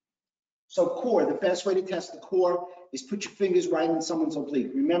me. So core, the best way to test the core is put your fingers right in someone's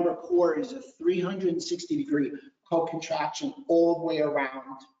oblique. Remember, core is a 360-degree co-contraction all the way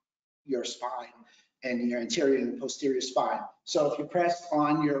around your spine and your anterior and posterior spine. So if you press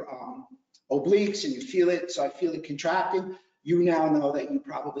on your obliques and you feel it, so I feel it contracting, you now know that you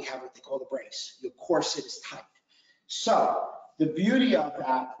probably have what they call the brace. Your corset is tight. So the beauty of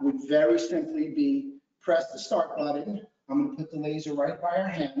that would very simply be press the start button. I'm going to put the laser right by our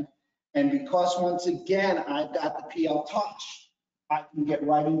hand. And because once again, I've got the PL touch, I can get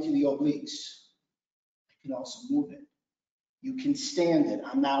right into the obliques. I can also move it. You can stand it.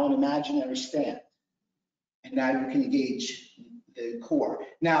 I'm now an imaginary stand. And now you can engage the core.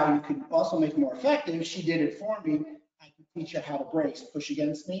 Now you could also make it more effective. She did it for me. I can teach you how to brace. Push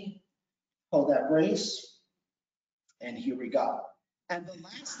against me, hold that brace, and here we go. And the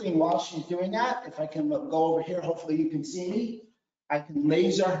last thing while she's doing that, if I can go over here, hopefully you can see me. I can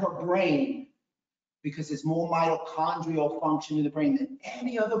laser her brain because there's more mitochondrial function in the brain than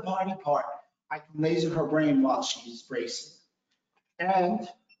any other body part. I can laser her brain while she's bracing. And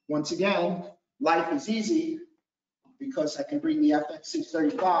once again, life is easy because I can bring the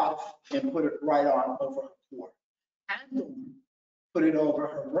FX635 and put it right on over her core and put it over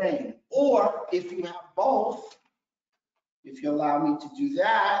her brain. Or if you have both, if you allow me to do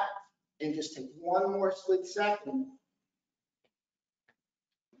that and just take one more split second,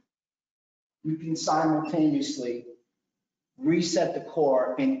 you can simultaneously reset the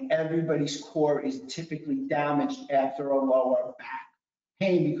core, and everybody's core is typically damaged after a lower back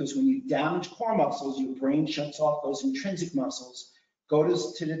pain because when you damage core muscles, your brain shuts off those intrinsic muscles,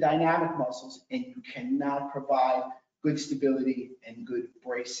 goes to the dynamic muscles, and you cannot provide good stability and good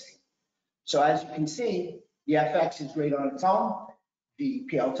bracing. So as you can see, the FX is great on its own. The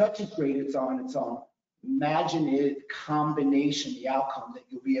PL Touch is great on its own. Imagine it combination, the outcome that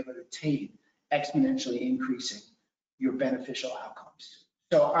you'll be able to attain, exponentially increasing your beneficial outcomes.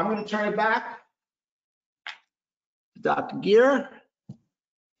 So I'm going to turn it back to Dr. Gair,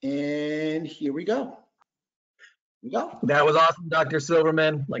 and here we go. That was awesome, Dr.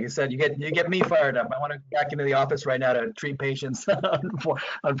 Silverman. Like I said, you get me fired up. I want to get back into the office right now to treat patients.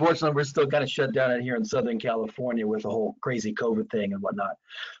 Unfortunately, we're still kind of shut down out here in Southern California with the whole crazy COVID thing and whatnot.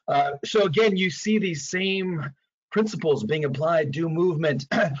 So again, you see these same principles being applied, do movement.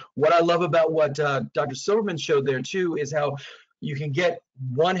 What I love about what Dr. Silverman showed there too is how you can get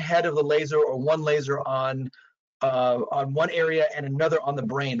one head of the laser or one laser on one area and another on the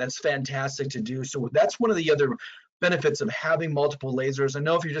brain. That's fantastic to do. So that's one of the other benefits of having multiple lasers. I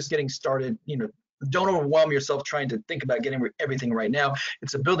know if you're just getting started, don't overwhelm yourself trying to think about getting everything right now.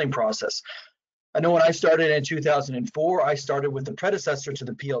 It's a building process. I know when I started in 2004, I started with the predecessor to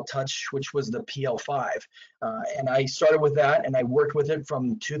the PL Touch, which was the PL5. And I started with that and I worked with it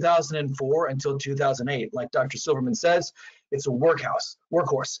from 2004 until 2008. Like Dr. Silverman says, it's a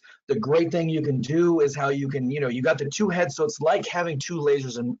workhorse. The great thing you can do is how you can, you got the two heads, so it's like having two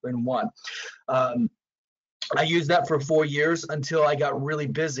lasers in one. I used that for 4 years until I got really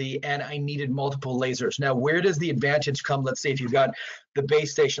busy and I needed multiple lasers. Now, where does the advantage come? Let's say if you've got the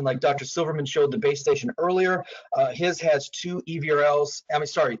base station, like Dr. Silverman showed the base station earlier, his has two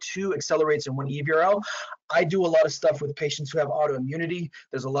accelerates and one EVRL. I do a lot of stuff with patients who have autoimmunity.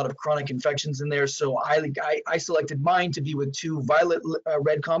 There's a lot of chronic infections in there. So I selected mine to be with two violet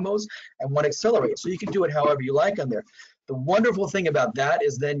red combos and one accelerate. So you can do it however you like on there. The wonderful thing about that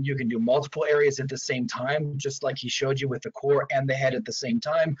is then you can do multiple areas at the same time, just like he showed you with the core and the head at the same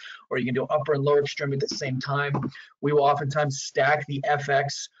time, or you can do upper and lower extremity at the same time. We will oftentimes stack the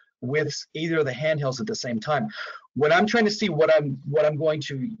FX with either of the handhelds at the same time. When I'm trying to see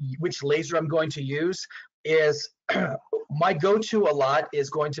which laser I'm going to use is my go-to a lot is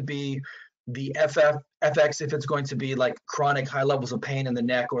going to be the FX if it's going to be like chronic high levels of pain in the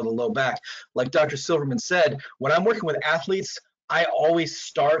neck or the low back. Like Dr. Silverman said, when I'm working with athletes, I always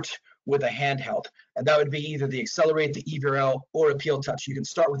start with a handheld, and that would be either the Accelerate, the EVRL, or a PL Touch. You can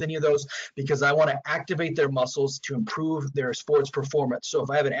start with any of those because I want to activate their muscles to improve their sports performance. So if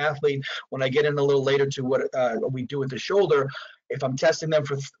I have an athlete, when I get in a little later to what we do with the shoulder, if I'm testing them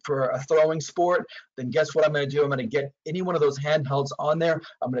for a throwing sport, then guess what I'm going to do? I'm going to get any one of those handhelds on there.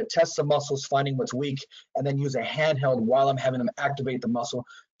 I'm going to test the muscles, finding what's weak, and then use a handheld while I'm having them activate the muscle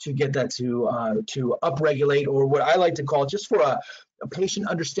to get that to upregulate, or what I like to call just for a patient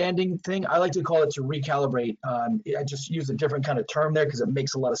understanding thing. I like to call it to recalibrate. I just use a different kind of term there because it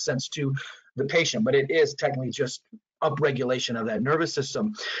makes a lot of sense to the patient, but it is technically just upregulation of that nervous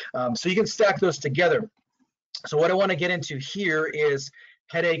system. So you can stack those together. So what I want to get into here is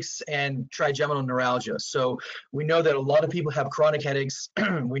headaches and trigeminal neuralgia. So we know that a lot of people have chronic headaches.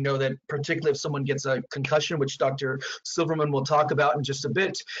 We know that particularly if someone gets a concussion, which Dr. Silverman will talk about in just a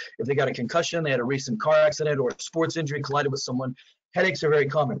bit, if they got a concussion, they had a recent car accident or a sports injury, collided with someone, headaches are very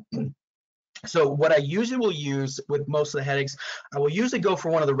common. So what I usually will use with most of the headaches, I will usually go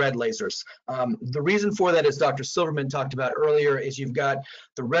for one of the red lasers. The reason for that, as Dr. Silverman talked about earlier, is you've got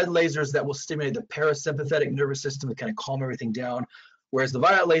the red lasers that will stimulate the parasympathetic nervous system to kind of calm everything down, whereas the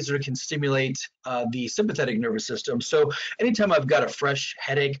violet laser can stimulate the sympathetic nervous system. So anytime I've got a fresh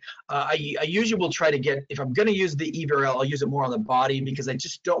headache, I usually will try to get, if I'm going to use the EVRL, I'll use it more on the body because I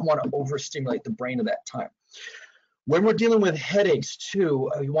just don't want to overstimulate the brain at that time. When we're dealing with headaches too,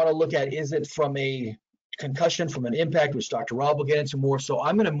 you want to look at, is it from a concussion, from an impact, which Dr. Rob will get into more. So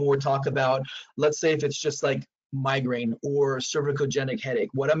I'm going to more talk about, let's say if it's just like migraine or cervicogenic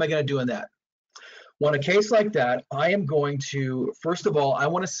headache, what am I going to do in that? Well, in a case like that, I am going to, first of all, I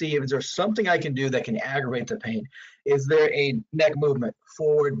want to see if there's something I can do that can aggravate the pain. Is there a neck movement,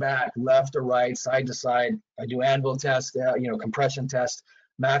 forward, back, left or right, side to side? I do anvil test, compression test,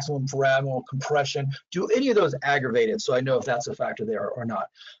 maximum foraminal compression. Do any of those aggravate it so I know if that's a factor there or not?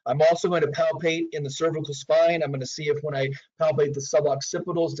 I'm also going to palpate in the cervical spine. I'm going to see if when I palpate the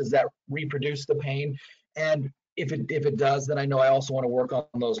suboccipitals, does that reproduce the pain? And if it does, then I know I also want to work on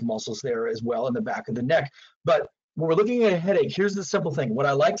those muscles there as well in the back of the neck. But when we're looking at a headache, here's the simple thing. What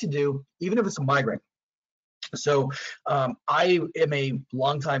I like to do, even if it's a migraine, so I am a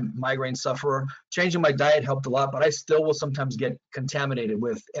longtime migraine sufferer. Changing my diet helped a lot, but I still will sometimes get contaminated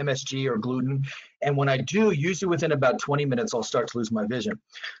with MSG or gluten. And when I do, usually within about 20 minutes, I'll start to lose my vision.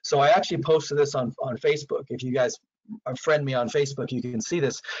 So I actually posted this on Facebook. If you guys friend me on Facebook, you can see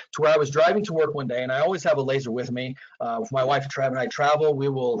this, to where I was driving to work one day, and I always have a laser with me. If my wife and I travel, we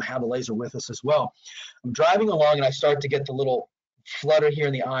will have a laser with us as well. I'm driving along and I start to get the little flutter here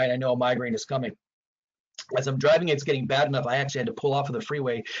in the eye, and I know a migraine is coming. As I'm driving, it's getting bad enough, I actually had to pull off of the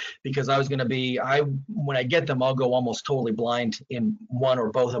freeway because I was going to be, when I get them, I'll go almost totally blind in one or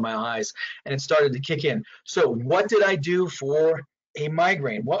both of my eyes, and it started to kick in. So what did I do for a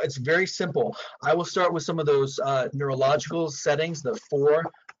migraine? Well, it's very simple. I will start with some of those neurological settings, the 4,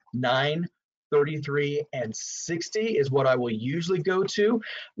 9, 33, and 60 is what I will usually go to.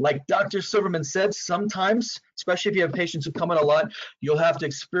 Like Dr. Silverman said, sometimes, especially if you have patients who come in a lot, you'll have to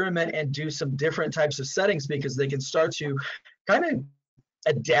experiment and do some different types of settings because they can start to kind of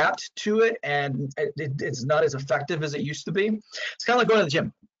adapt to it, and it's not as effective as it used to be. It's kind of like going to the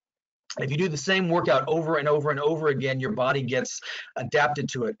gym. If you do the same workout over and over and over again, your body gets adapted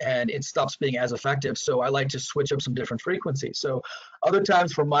to it and it stops being as effective. So I like to switch up some different frequencies. So other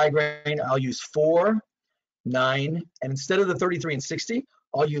times for migraine, I'll use 4, 9, and instead of the 33 and 60,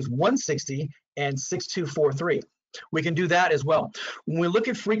 I'll use 160 and 6243. We can do that as well. When we look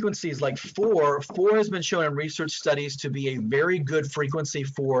at frequencies like 4 has been shown in research studies to be a very good frequency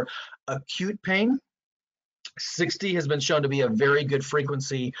for acute pain. 60 has been shown to be a very good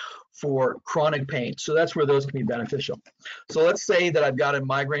frequency for chronic pain. So that's where those can be beneficial. So let's say that I've got a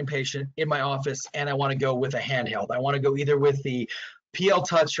migraine patient in my office and I want to go with a handheld. I want to go either with the PL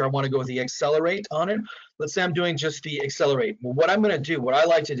Touch or I want to go with the Accelerate on it. Let's say I'm doing just the Accelerate. Well, what I'm going to do, what I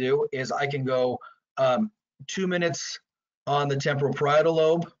like to do is I can go 2 minutes on the temporal parietal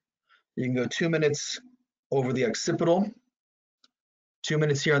lobe. You can go 2 minutes over the occipital, 2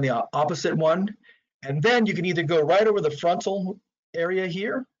 minutes here on the opposite one. And then you can either go right over the frontal area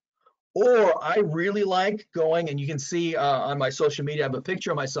here, or I really like going, and you can see on my social media, I have a picture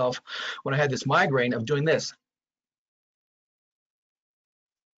of myself when I had this migraine of doing this.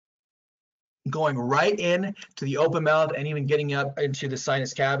 Going right in to the open mouth and even getting up into the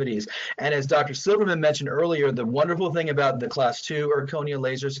sinus cavities. And as Dr. Silverman mentioned earlier, the wonderful thing about the class 2 Erconia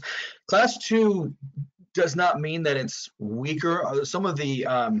lasers, class 2 does not mean that it's weaker. Some of the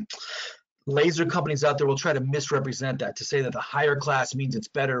laser companies out there will try to misrepresent that to say that the higher class means it's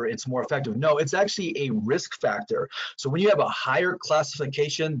better, it's more effective. No, it's actually a risk factor. So when you have a higher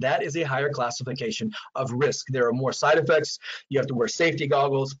classification, that is a higher classification of risk. There are more side effects. You have to wear safety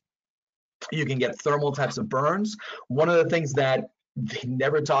goggles. You can get thermal types of burns. One of the things that they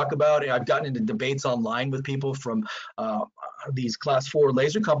never talk about. I've gotten into debates online with people from these class 4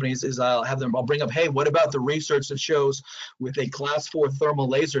 laser companies. Is I'll bring up, hey, what about the research that shows with a class 4 thermal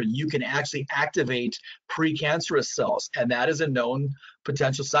laser you can actually activate precancerous cells, and that is a known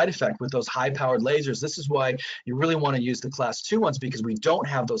potential side effect with those high-powered lasers. This is why you really want to use the class 2 ones, because we don't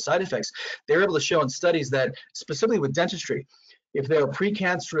have those side effects. They're able to show in studies that, specifically with dentistry, if there are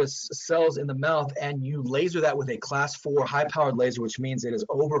precancerous cells in the mouth and you laser that with a class 4 high-powered laser, which means it is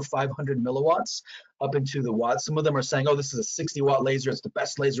over 500 milliwatts up into the watts. Some of them are saying, oh, this is a 60-watt laser. It's the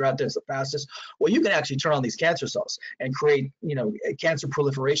best laser out there. It's the fastest. Well, you can actually turn on these cancer cells and create, cancer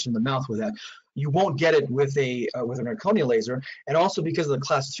proliferation in the mouth with that. You won't get it with a with an zirconia laser. And also because of the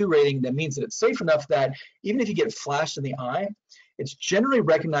class 2 rating, that means that it's safe enough that even if you get flashed in the eye, it's generally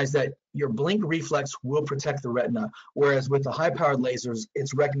recognized that your blink reflex will protect the retina, whereas with the high-powered lasers,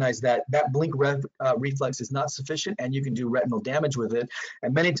 it's recognized that that blink reflex is not sufficient and you can do retinal damage with it.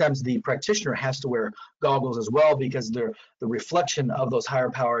 And many times the practitioner has to wear goggles as well, because the reflection of those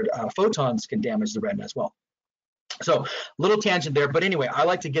higher-powered photons can damage the retina as well. So little tangent there, but anyway, I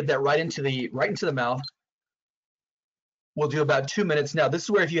like to get that right into the mouth. We'll do about 2 minutes. Now, this is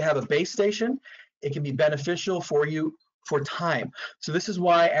where if you have a base station, it can be beneficial for you for time. So this is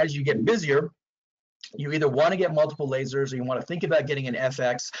why as you get busier, you either want to get multiple lasers or you want to think about getting an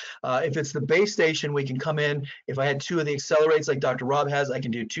FX. If it's the base station, we can come in. If I had 2 of the accelerates like Dr. Rob has, I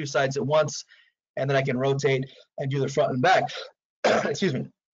can do 2 sides at once, and then I can rotate and do the front and back. Excuse me.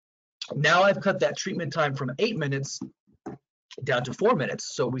 Now I've cut that treatment time from 8 minutes down to 4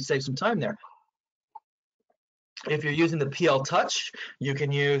 minutes. So we save some time there. If you're using the PL Touch, you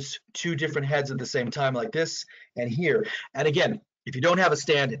can use 2 different heads at the same time like this and here. And again, if you don't have a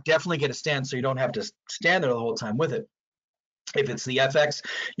stand, definitely get a stand so you don't have to stand there the whole time with it. If it's the FX,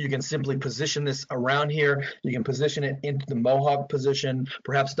 you can simply position this around here. You can position it into the mohawk position.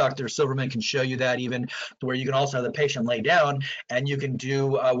 Perhaps Dr. Silverman can show you that, even to where you can also have the patient lay down, and you can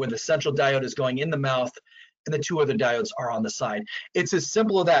do where the central diode is going in the mouth and the 2 other diodes are on the side. It's as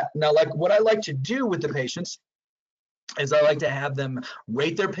simple as that. Now, like what I like to do with the patients is I like to have them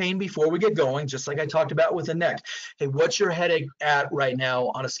rate their pain before we get going, just like I talked about with the neck. Hey, what's your headache at right now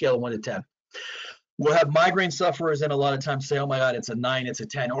on a scale of 1 to 10? We'll have migraine sufferers in a lot of times say, oh my God, it's a 9, it's a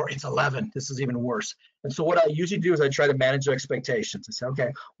 10, or it's 11. This is even worse. And so what I usually do is I try to manage their expectations. I say,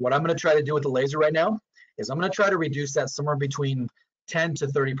 okay, what I'm going to try to do with the laser right now is I'm going to try to reduce that somewhere between 10 to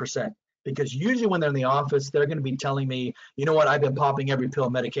 30%. Because usually when they're in the office, they're going to be telling me, you know what, I've been popping every pill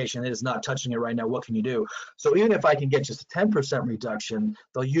medication. It is not touching it right now. What can you do? So even if I can get just a 10% reduction,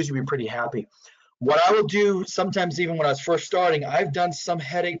 they'll usually be pretty happy. What I will do sometimes, even when I was first starting, I've done some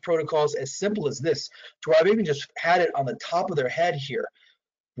headache protocols as simple as this, to where I've even just had it on the top of their head here,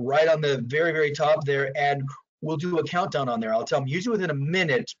 right on the very, very top there, and we'll do a countdown on there. I'll tell them usually within a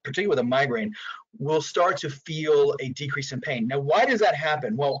minute, particularly with a migraine, we'll start to feel a decrease in pain. Now, why does that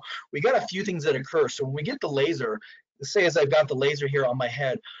happen? Well, we got a few things that occur. So when we get the laser, say as I've got the laser here on my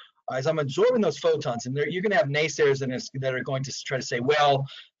head, as I'm absorbing those photons, and you're going to have naysayers that are going to try to say, well,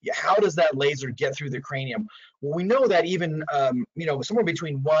 how does that laser get through the cranium? Well, we know that even, somewhere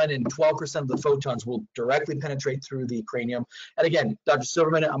between 1 and 12% of the photons will directly penetrate through the cranium. And again, Dr.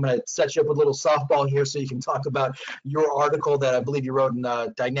 Silverman, I'm going to set you up with a little softball here so you can talk about your article that I believe you wrote in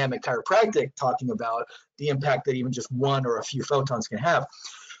Dynamic Chiropractic, talking about the impact that even just 1 or a few photons can have.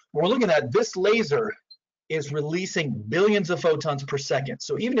 We're looking at this laser is releasing billions of photons per second.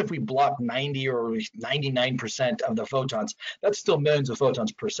 So even if we block 90 or 99% of the photons, that's still millions of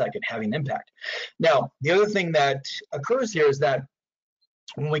photons per second having impact. Now, the other thing that occurs here is that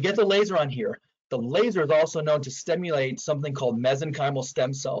when we get the laser on here, the laser is also known to stimulate something called mesenchymal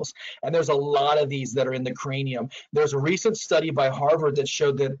stem cells. And there's a lot of these that are in the cranium. There's a recent study by Harvard that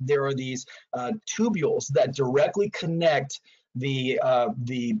showed that there are these tubules that directly connect the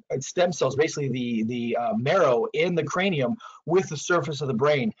stem cells, basically the marrow in the cranium, with the surface of the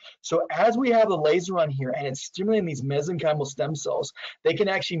brain. So as we have the laser on here and it's stimulating these mesenchymal stem cells, they can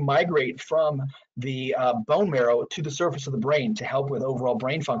actually migrate from the bone marrow to the surface of the brain to help with overall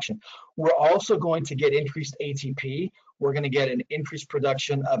brain function. We're also going to get increased ATP. We're going to get an increased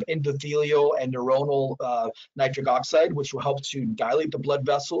production of endothelial and neuronal nitric oxide, which will help to dilate the blood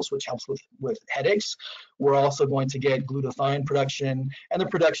vessels, which helps with headaches. We're also going to get glutathione production and the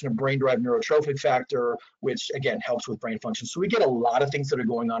production of brain-derived neurotrophic factor, which again helps with brain function. So we get a lot of things that are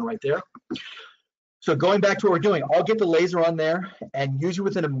going on right there. So going back to what we're doing, I'll get the laser on there, and usually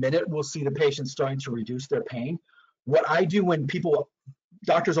within a minute, we'll see the patient starting to reduce their pain. What I do when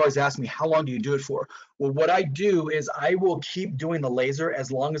doctors always ask me, how long do you do it for? Well, what I do is I will keep doing the laser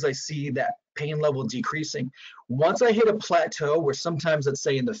as long as I see that pain level decreasing. Once I hit a plateau where sometimes, let's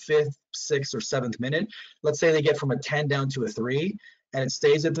say in the 5th, 6th, or 7th minute, let's say they get from a 10 down to a 3, and it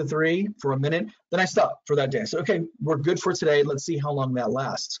stays at the 3 for a minute, then I stop for that day. So, okay, we're good for today. Let's see how long that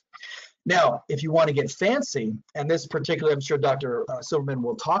lasts. Now, if you want to get fancy, and this particularly, I'm sure Dr. Silverman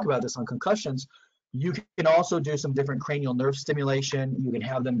will talk about this on concussions, you can also do some different cranial nerve stimulation. You can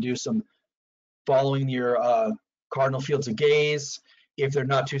have them do some following your cardinal fields of gaze. If they're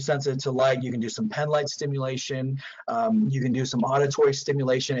not too sensitive to light, you can do some pen light stimulation. You can do some auditory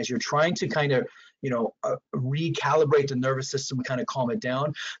stimulation as you're trying to kind of, recalibrate the nervous system, kind of calm it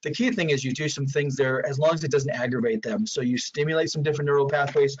down. The key thing is you do some things there as long as it doesn't aggravate them. So you stimulate some different neural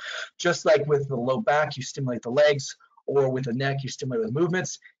pathways, just like with the low back, you stimulate the legs, or with the neck, you stimulate with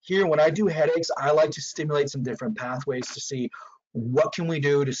movements. Here, when I do headaches, I like to stimulate some different pathways to see what can we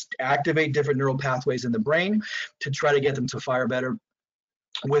do to activate different neural pathways in the brain to try to get them to fire better.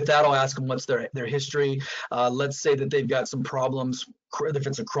 With that, I'll ask them what's their history. Let's say that they've got some problems, if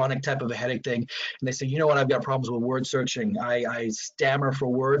it's a chronic type of a headache thing, and they say, you know what, I've got problems with word searching. I stammer for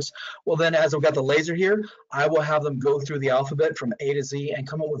words. Well, then as I've got the laser here, I will have them go through the alphabet from A to Z and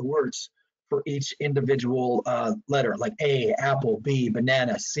come up with words for each individual letter, like A, apple, B,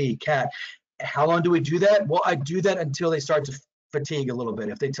 banana, C, cat. How long do we do that? Well, I do that until they start to fatigue a little bit.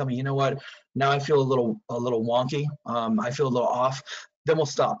 If they tell me, you know what, now I feel a little wonky, I feel a little off, then we'll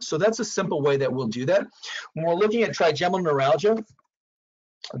stop. So that's a simple way that we'll do that. When we're looking at trigeminal neuralgia,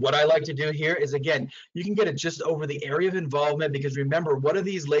 what I like to do here is, again, you can get it just over the area of involvement, because remember, what are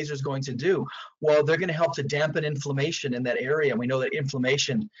these lasers going to do? Well, they're going to help to dampen inflammation in that area. And we know that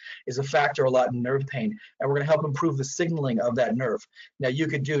inflammation is a factor a lot in nerve pain, and we're going to help improve the signaling of that nerve. Now, you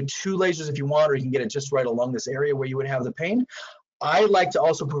could do 2 lasers if you want, or you can get it just right along this area where you would have the pain. I like to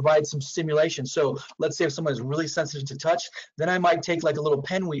also provide some stimulation. So let's say if someone is really sensitive to touch, then I might take like a little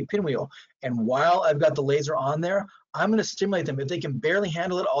pinwheel, and while I've got the laser on there, I'm going to stimulate them. If they can barely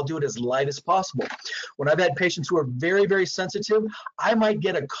handle it, I'll do it as light as possible. When I've had patients who are very, very sensitive, I might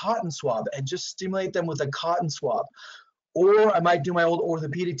get a cotton swab and just stimulate them with a cotton swab. Or I might do my old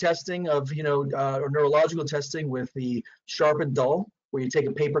orthopedic testing of, or neurological testing with the sharp and dull, where you take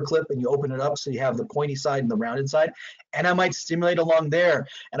a paper clip and you open it up so you have the pointy side and the rounded side. And I might stimulate along there,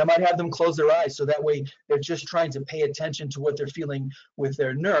 and I might have them close their eyes, so that way they're just trying to pay attention to what they're feeling with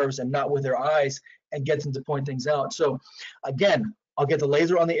their nerves and not with their eyes, and get them to point things out. So again, I'll get the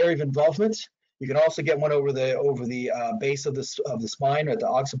laser on the area of involvement. You can also get one over the base of the spine, or at the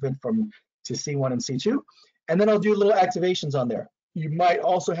occiput to C1 and C2. And then I'll do little activations on there. You might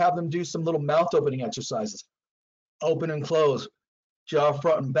also have them do some little mouth opening exercises, open and close, jaw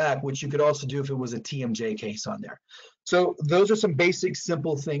front and back, which you could also do if it was a TMJ case on there. So those are some basic,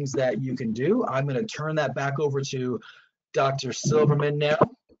 simple things that you can do. I'm going to turn that back over to Dr. Silverman now,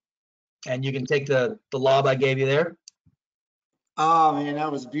 and you can take the lob I gave you there. Oh man,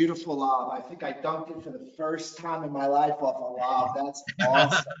 that was a beautiful lob. I think I dunked it for the first time in my life off a lob. That's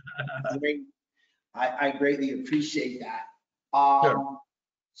awesome. Great. I greatly appreciate that. Sure.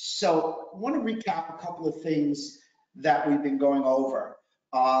 So I want to recap a couple of things that we've been going over.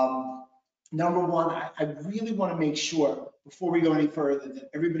 Number one, I really want to make sure before we go any further that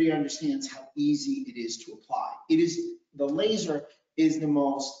everybody understands how easy it is to apply. The laser is the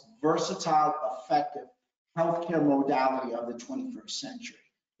most versatile, effective healthcare modality of the 21st century.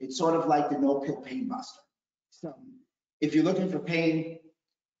 It's sort of like the no-pill pain buster. So if you're looking for pain,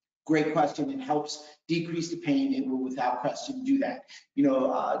 great question. It helps decrease the pain. It will, without question, do that.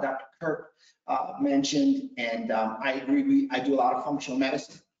 Dr. Kirk mentioned, and I agree, I do a lot of functional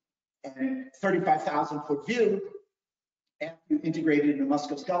medicine, and 35,000 foot view, after you integrate it in the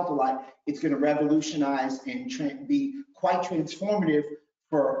musculoskeletal line, it's going to revolutionize and be quite transformative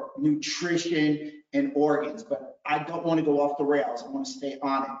for nutrition and organs. But I don't want to go off the rails. I want to stay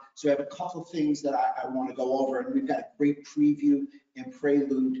on it. So I have a couple of things that I want to go over, and we've got a great preview and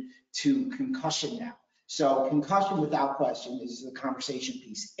prelude to concussion now. So concussion, without question, is the conversation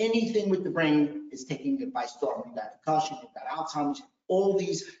piece. Anything with the brain is taking it by storm. We've got concussion, we've got Alzheimer's, all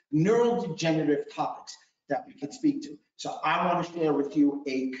these neurodegenerative topics that we can speak to. So I want to share with you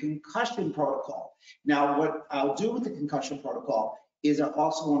a concussion protocol. Now, what I'll do with the concussion protocol is I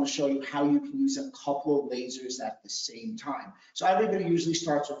also want to show you how you can use a couple of lasers at the same time. So everybody usually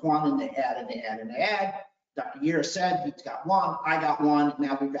starts with one, and they add and they add and they add. Dr. Gair said he's got one, I got one,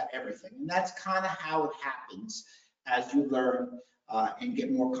 now we've got everything. And that's kind of how it happens as you learn and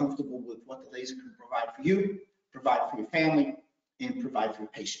get more comfortable with what the laser can provide for you, provide for your family, and provide for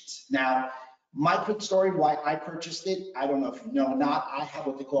your patients. Now, my quick story why I purchased it, I don't know if you know or not, I have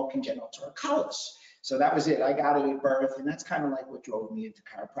what they call congenital torticollis. So that was it. I got it at birth, and that's kind of like what drove me into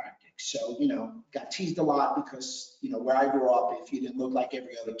chiropractic. So, got teased a lot because, where I grew up, if you didn't look like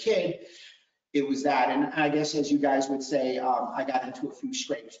every other kid, it was that. And I guess, as you guys would say, I got into a few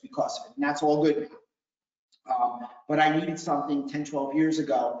scrapes because of it, and that's all good now. But I needed something 10, 12 years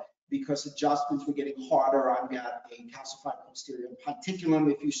ago because adjustments were getting harder. I've got a calcified posterior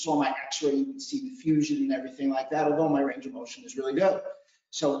particulum. If you saw my x-ray, you could see the fusion and everything like that, although my range of motion is really good.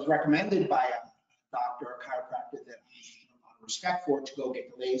 So it was recommended by a doctor, a chiropractor that I have a lot of respect for, to go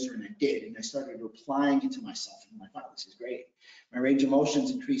get the laser, and I did. And I started applying it to myself, and I'm like, wow, this is great. My range of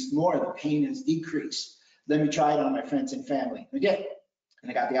motion's increased more, the pain has decreased. Let me try it on my friends and family. I did,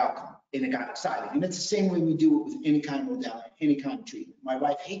 and I got the outcome, and it got exciting. And it's the same way we do it with any kind of modality, any kind of treatment. My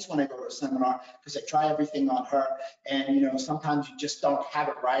wife hates when I go to a seminar because I try everything on her, and sometimes you just don't have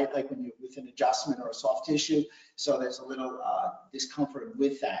it right, like when you're with an adjustment or a soft tissue. So there's a little discomfort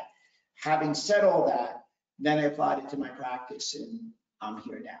with that. Having said all that, then I applied it to my practice, and I'm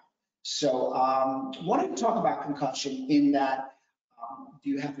here now. So wanted to talk about concussion in that, do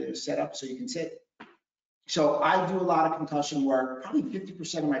you have the setup so you can sit? So I do a lot of concussion work. Probably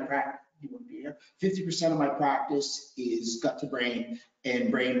 50% of my practice, you wouldn't be here, 50% of my practice is gut to brain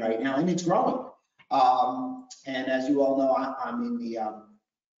and brain right now, and it's growing. And as you all know,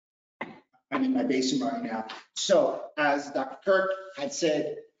 I'm in my basement right now. So as Dr. Kirk had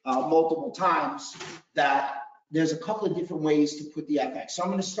said multiple times, that there's a couple of different ways to put the FX. So I'm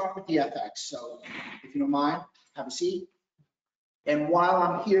going to start with the FX. So if you don't mind, have a seat. And while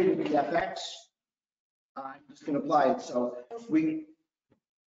I'm here with the FX, I'm just going to apply it. So we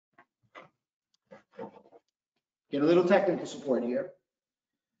get a little technical support here.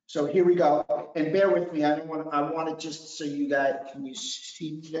 So here we go. And bear with me. I want to just so you guys, can you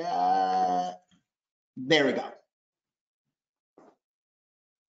see that? There we go.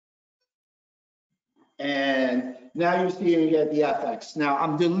 And now you're seeing it, the FX. Now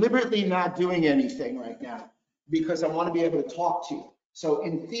I'm deliberately not doing anything right now because I want to be able to talk to you. So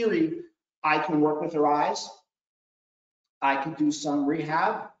in theory, I can work with her eyes. I could do some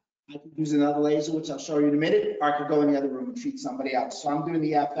rehab. I could use another laser, which I'll show you in a minute, or I could go in the other room and treat somebody else. So I'm doing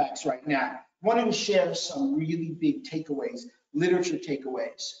the FX right now. Wanted to share some really big takeaways, literature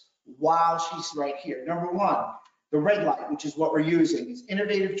takeaways, while she's right here. Number one, the red light, which is what we're using, is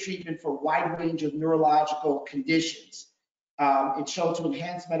innovative treatment for a wide range of neurological conditions. It's shown to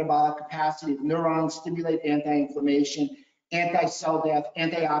enhance metabolic capacity of neurons, stimulate anti-inflammation, anti-cell death,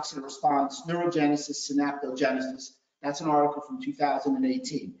 antioxidant response, neurogenesis, synaptogenesis. That's an article from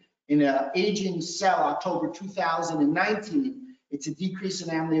 2018. In Aging Cell, October 2019, it's a decrease in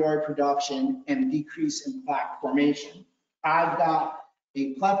amyloid production and a decrease in plaque formation. I've got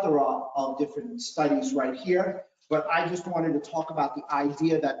a plethora of different studies right here, but I just wanted to talk about the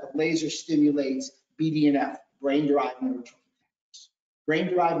idea that the laser stimulates BDNF, brain-derived neurotrophic factors.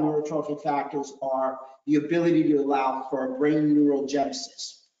 Brain-derived neurotrophic factors are the ability to allow for brain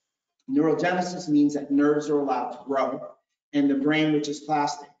neurogenesis. Neurogenesis means that nerves are allowed to grow, and the brain, which is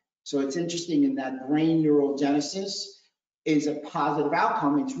plastic. So it's interesting in that brain neurogenesis is a positive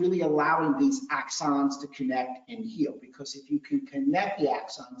outcome. It's really allowing these axons to connect and heal, because if you can connect the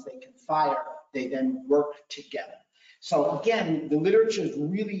axons, they can fire, they then work together. So again, the literature is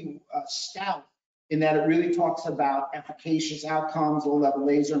really stout in that it really talks about efficacious outcomes. Low-level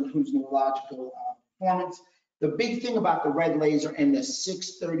laser improves neurological performance. The big thing about the red laser and the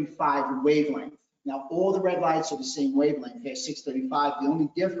 635 wavelength. Now, all the red lights are the same wavelength. They're 635. The only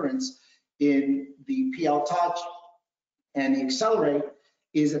difference in the PL Touch and the Accelerate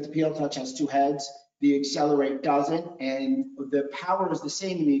is that the PL Touch has two heads. The Accelerate doesn't, and the power is the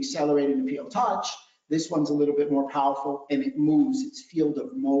same in the Accelerate and the PL Touch. This one's a little bit more powerful, and it moves. Its field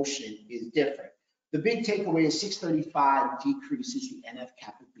of motion is different. The big takeaway is 635 decreases the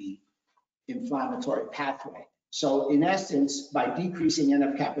NF-kappa B inflammatory pathway. So in essence, by decreasing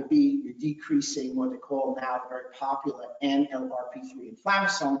NF-kappa B, you're decreasing what they call now the very popular NLRP3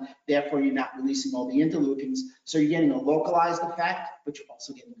 inflammasome. Therefore, you're not releasing all the interleukins. So you're getting a localized effect, but you're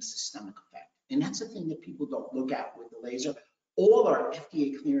also getting a systemic effect. And that's the thing that people don't look at with the laser. All our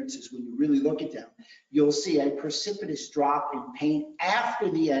FDA clearances, when you really look at them, you'll see a precipitous drop in pain after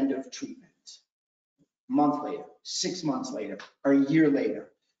the end of treatment. A month later, 6 months later, or a year later.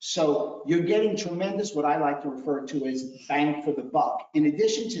 So you're getting tremendous, what I like to refer to as bang for the buck. In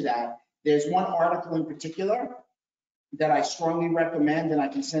addition to that, there's one article in particular that I strongly recommend, and I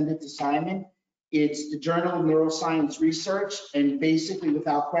can send it to Simon. It's the Journal of Neuroscience Research, and basically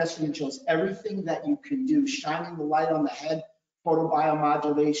without question, it shows everything that you can do, shining the light on the head,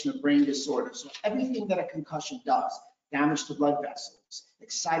 photobiomodulation of brain disorders. So everything that a concussion does, damage to blood vessels,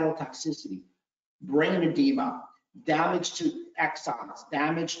 excitotoxicity, brain edema, damage to axons,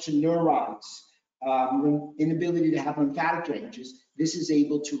 damage to neurons, inability to have lymphatic drainages, this is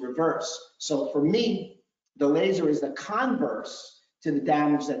able to reverse. So for me, the laser is the converse to the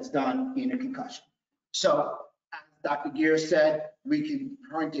damage that's done in a concussion. So as Dr. Gair said, we can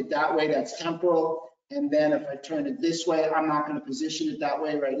point it that way, that's temporal. And then if I turn it this way, I'm not going to position it that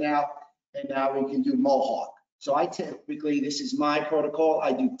way right now. And now we can do mohawk. So I typically, this is my protocol.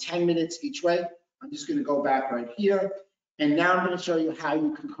 I do 10 minutes each way. I'm just going to go back right here. And now I'm going to show you how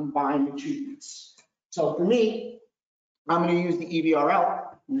you can combine the treatments. So for me, I'm going to use the EVRL.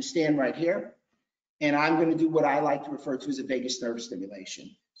 I'm going to stand right here. And I'm going to do what I like to refer to as a vagus nerve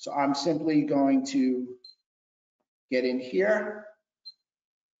stimulation. So I'm simply going to get in here.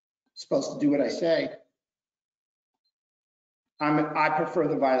 Supposed to do what I say. I prefer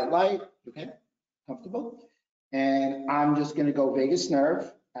the violet light, okay, comfortable. And I'm just gonna go vagus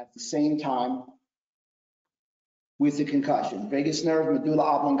nerve at the same time with the concussion. Vagus nerve, medulla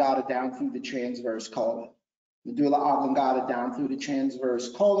oblongata down through the transverse colon. Medulla oblongata down through the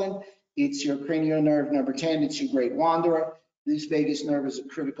transverse colon. It's your cranial nerve number 10, it's your great wanderer. This vagus nerve is a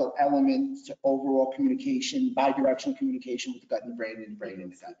critical element to overall communication, bidirectional communication with the gut and the brain and the brain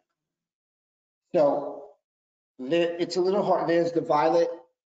and the gut. So it's a little hard. There's the violet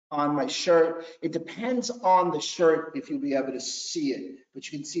on my shirt. It depends on the shirt if you'll be able to see it, but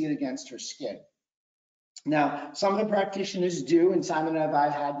you can see it against her skin. Now, some of the practitioners do, and Simon and I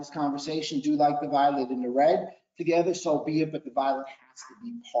have had this conversation, do like the violet and the red together, so be it, but the violet has to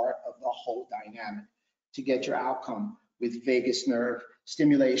be part of the whole dynamic to get your outcome with vagus nerve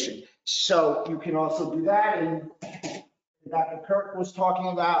stimulation. So you can also do that, and Dr. Kirk was talking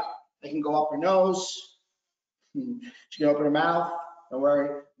about, they can go up her nose, she can open her mouth, don't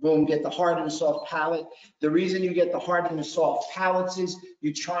worry, boom, get the hard and the soft palate. The reason you get the hard and the soft palates is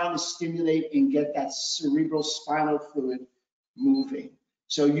you're trying to stimulate and get that cerebral spinal fluid moving.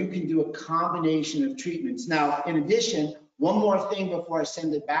 So you can do a combination of treatments. Now, in addition, one more thing before I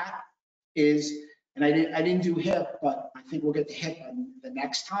send it back is, and I didn't do hip, but I think we'll get the hip the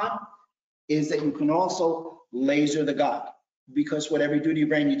next time, is that you can also laser the gut. Because whatever you do to your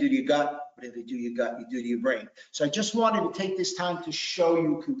brain, you do to your gut. Whatever you do to your gut, you do to your brain. So I just wanted to take this time to show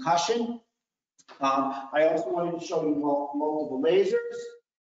you concussion. I also wanted to show you multiple lasers.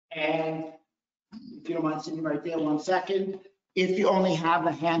 And if you don't mind sitting right there 1 second, if you only have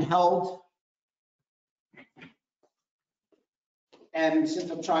a handheld, and since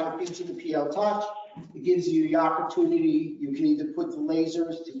I'm trying to feature the PL Touch, it gives you the opportunity, you can either put the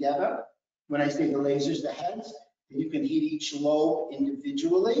lasers together. When I say the lasers, the heads, you can hit each lobe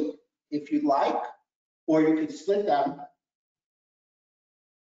individually if you'd like, or you could split them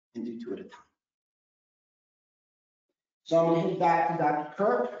and do 2 at a time. So I'm going to hit back to Dr.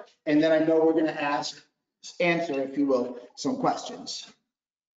 Kirk, and then I know we're going to answer, if you will, some questions.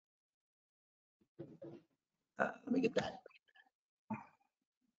 Let me get that.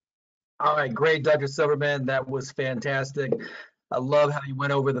 All right, great, Dr. Silverman. That was fantastic. I love how you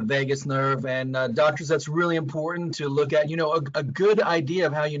went over the vagus nerve. And doctors, that's really important to look at. You know, a good idea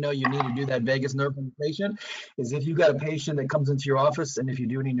of how you know you need to do that vagus nerve on the patient is if you've got a patient that comes into your office and if you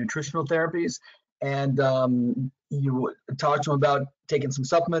do any nutritional therapies and you talk to them about taking some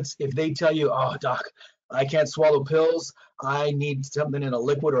supplements, if they tell you, oh, doc, I can't swallow pills, I need something in a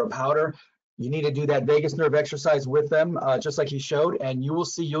liquid or a powder, you need to do that vagus nerve exercise with them, just like he showed, and you will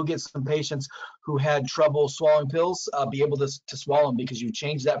see you'll get some patients who had trouble swallowing pills be able to swallow them because you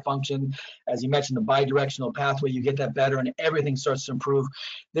change that function. As you mentioned, the bidirectional pathway, you get that better and everything starts to improve.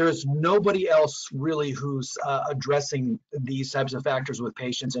 There is nobody else really who's addressing these types of factors with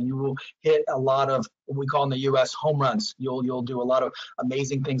patients, and you will hit a lot of what we call in the US home runs. You'll do a lot of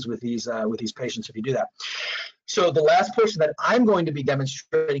amazing things with these patients if you do that. So the last portion that I'm going to be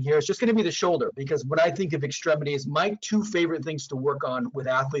demonstrating here is just going to be the shoulder, because when I think of extremities, my 2 favorite things to work on with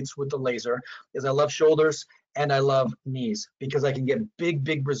athletes with the laser is I love shoulders and I love knees because I can get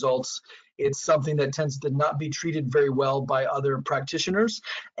big results. It's something that tends to not be treated very well by other practitioners,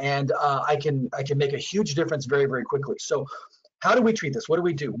 and I can make a huge difference very quickly. So how do we treat this? What do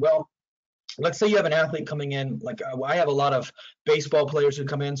we do? Well, let's say you have an athlete coming in, like I have a lot of baseball players who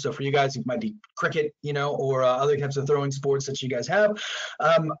come in. So for you guys, it might be cricket, you know, or other types of throwing sports that you guys have.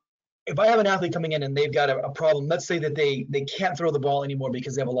 If I have an athlete coming in and they've got a problem, let's say that they can't throw the ball anymore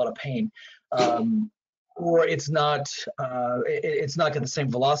because they have a lot of pain, or it's not got the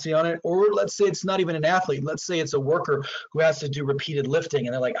same velocity on it, or let's say it's not even an athlete. Let's say it's a worker who has to do repeated lifting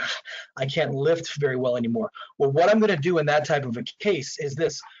and they're like, I can't lift very well anymore. Well, what I'm going to do in that type of a case is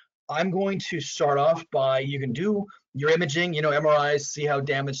this. I'm going to start off by, you can do your imaging, MRIs, see how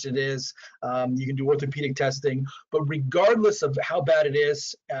damaged it is. You can do orthopedic testing, but regardless of how bad it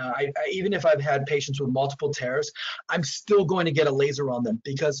is, even if I've had patients with multiple tears, I'm still going to get a laser on them,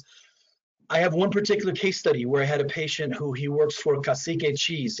 because I have one particular case study where I had a patient who he works for Cacique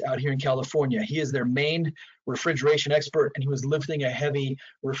Cheese out here in California. He is their main refrigeration expert, and he was lifting a heavy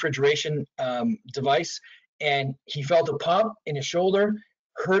refrigeration device, and he felt a pop in his shoulder,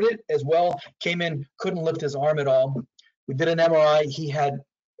 heard it as well, came in, couldn't lift his arm at all. We did an MRI. He had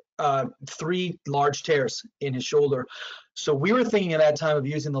 3 large tears in his shoulder. So we were thinking at that time of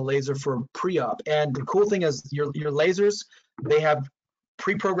using the laser for pre-op. And the cool thing is your lasers, they have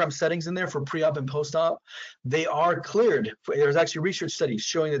pre-programmed settings in there for pre-op and post-op. They are cleared. There's actually research studies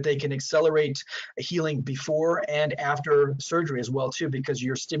showing that they can accelerate healing before and after surgery as well too, because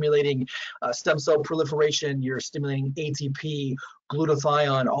you're stimulating stem cell proliferation, you're stimulating ATP,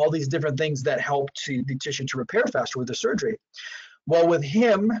 glutathione, all these different things that help the tissue to repair faster with the surgery. Well, with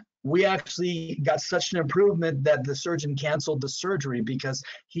him, we actually got such an improvement that the surgeon canceled the surgery because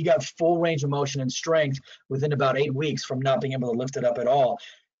he got full range of motion and strength within about 8 weeks from not being able to lift it up at all.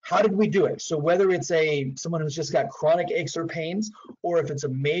 How did we do it? So whether it's someone who's just got chronic aches or pains, or if it's a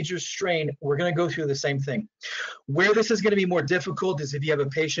major strain, we're going to go through the same thing. Where this is going to be more difficult is if you have a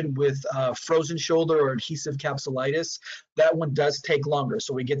patient with frozen shoulder or adhesive capsulitis. That one does take longer.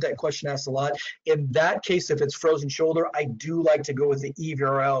 So we get that question asked a lot. In that case, if it's frozen shoulder, I do like to go with the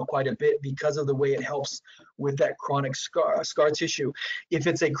EVRL quite a bit because of the way it helps with that chronic scar tissue. If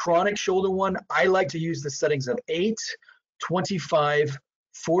it's a chronic shoulder one, I like to use the settings of 8, 25,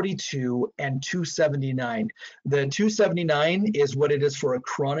 42, and 279. The 279 is what it is for a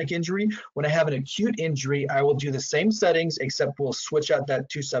chronic injury. When I have an acute injury, I will do the same settings, except we'll switch out that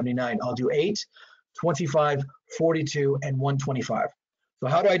 279. I'll do 8, 25, 42, and 125. So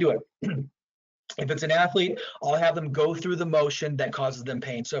how do I do it? If it's an athlete, I'll have them go through the motion that causes them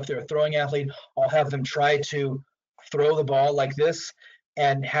pain. So if they're a throwing athlete, I'll have them try to throw the ball like this,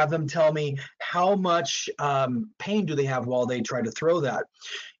 and have them tell me how much pain do they have while they try to throw that.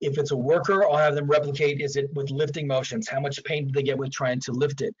 If it's a worker, I'll have them replicate, is it with lifting motions? How much pain do they get with trying to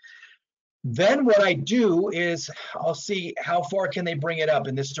lift it? Then what I do is I'll see how far can they bring it up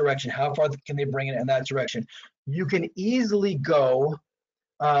in this direction? How far can they bring it in that direction? You can easily go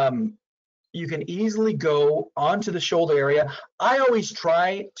onto the shoulder area. I always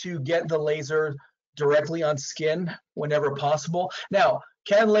try to get the laser directly on skin whenever possible. Now,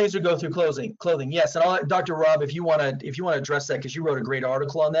 can laser go through clothing? Yes, and I'll let Dr. Rob, if you want to address that, because you wrote a great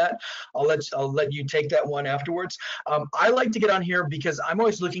article on that, I'll let you take that one afterwards. I like to get on here because I'm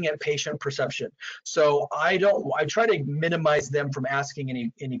always looking at patient perception. So I try to minimize them from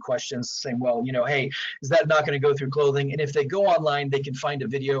asking any questions, saying, well, hey, is that not going to go through clothing? And if they go online, they can find a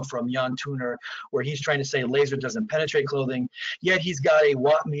video from Jan Tuner where he's trying to say laser doesn't penetrate clothing, yet he's got a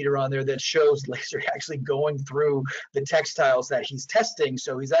watt meter on there that shows laser actually going through the textiles that he's testing.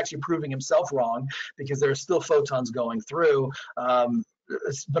 So he's actually proving himself wrong because there are still photons going through.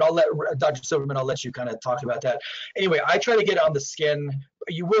 But I'll let Dr. Silverman, I'll let you kind of talk about that. Anyway, I try to get on the skin.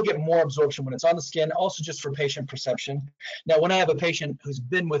 You will get more absorption when it's on the skin, also just for patient perception. Now, when I have a patient who's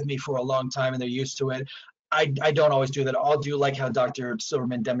been with me for a long time and they're used to it, I don't always do that. I'll do like how Dr.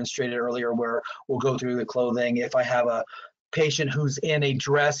 Silverman demonstrated earlier, where we'll go through the clothing. If I have a patient who's in a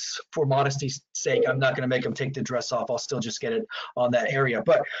dress, for modesty's sake, I'm not going to make them take the dress off. I'll still just get it on that area.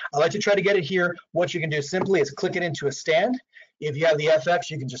 But I like to try to get it here. What you can do simply is click it into a stand. If you have the FX,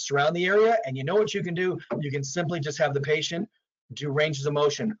 you can just surround the area, and you know what you can do? You can simply just have the patient do ranges of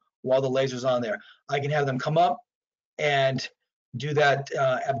motion while the laser's on there. I can have them come up and do that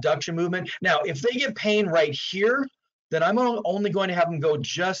abduction movement. Now, if they get pain right here, then I'm only going to have them go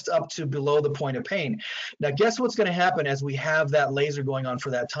just up to below the point of pain. Now, guess what's going to happen as we have that laser going on for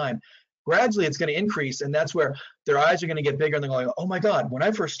that time? Gradually, it's going to increase, and that's where their eyes are going to get bigger, and they're going, oh my God, when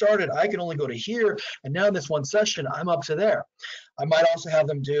I first started, I could only go to here, and now in this one session, I'm up to there. I might also have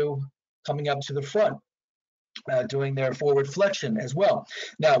them do coming up to the front, doing their forward flexion as well.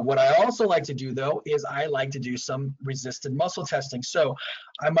 Now, what I also like to do, though, is I like to do some resisted muscle testing. So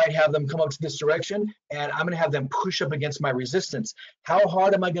I might have them come up to this direction, and I'm going to have them push up against my resistance. How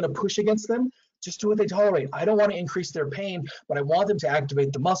hard am I going to push against them? Just do what they tolerate. I don't want to increase their pain, but I want them to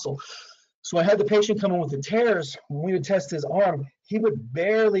activate the muscle. So I had the patient come in with the tears. When we would test his arm, he would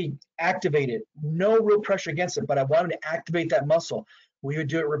barely activate it. No real pressure against it, but I wanted to activate that muscle. We would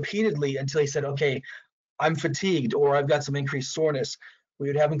do it repeatedly until he said, okay, I'm fatigued, or I've got some increased soreness. We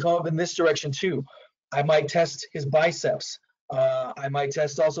would have him come up in this direction too. I might test his biceps. I might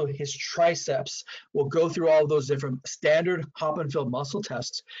test also his triceps. We'll go through all of those different standard hop and fill muscle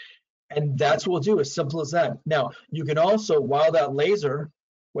tests. And that's what we'll do, as simple as that. Now, you can also, while that laser,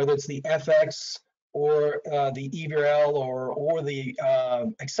 whether it's the FX or the EVRL or the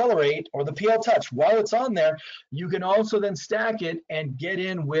Accelerate or the PL Touch, while it's on there, you can also then stack it and get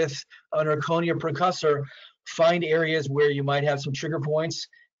in with an Erconia percussor, find areas where you might have some trigger points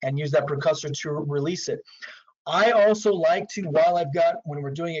and use that percussor to release it. I also like to, while I've got, when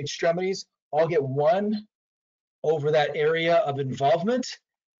we're doing extremities, I'll get one over that area of involvement,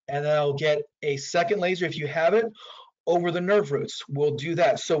 and then I'll get a second laser, if you have it, over the nerve roots. We'll do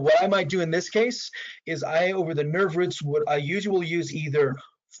that. So what I might do in this case is over the nerve roots, what I usually will use either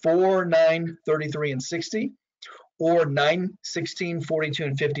 4, 9, 33, and 60, or 9, 16, 42,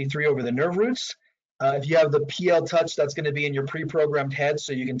 and 53 over the nerve roots. If you have the PL Touch, that's going to be in your pre-programmed head,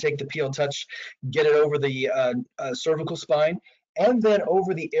 so you can take the PL Touch, get it over the cervical spine, and then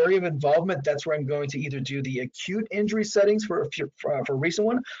over the area of involvement. That's where I'm going to either do the acute injury settings for a recent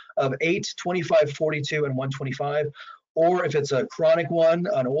one of 8, 25, 42, and 125, or if it's a chronic one,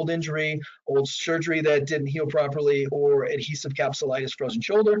 an old injury, old surgery that didn't heal properly, or adhesive capsulitis, frozen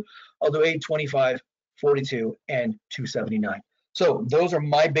shoulder, I'll do 8, 25, 42, and 279. So those are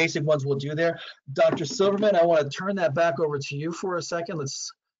my basic ones we'll do there. Dr. Silverman, I want to turn that back over to you for a second. Let's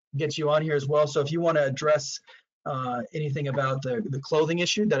get you on here as well. So if you want to address anything about the clothing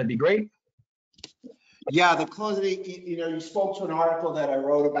issue, that'd be great. Yeah, the clothing, you spoke to an article that I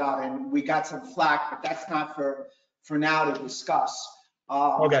wrote about, and we got some flack, but that's not for now to discuss.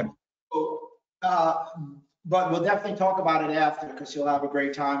 Okay. But we'll definitely talk about it after, because you'll have a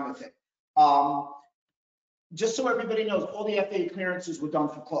great time with it. Just so everybody knows, all the FDA clearances were done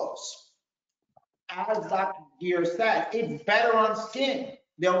for clothes. As Dr. Gair said, it's better on skin.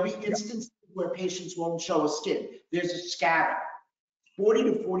 There'll be instances where patients won't show a skin. There's a scatter. 40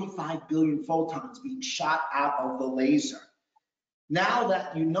 to 45 billion photons being shot out of the laser. Now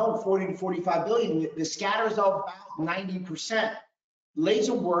that you know 40 to 45 billion, the scatters are about 90%.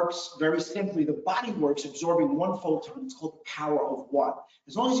 Laser works very simply. The body works absorbing one photon. It's called the power of one.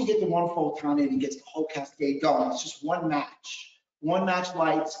 As long as you get the one photon in, it gets the whole cascade going. It's just one match. One match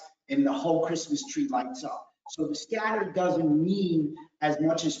lights, and the whole Christmas tree lights up. So the scatter doesn't mean as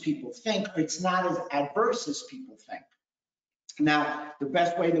much as people think. It's not as adverse as people think. Now, the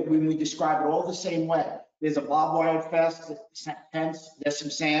best way that when we describe it all the same way, there's a barbed wire fence, there's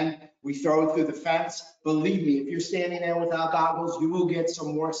some sand, we throw it through the fence. Believe me, if you're standing there without goggles, you will get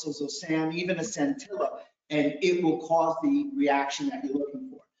some morsels of sand, even a scintilla, and it will cause the reaction that you're looking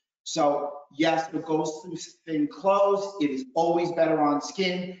for. So yes, it goes through thin clothes. It is always better on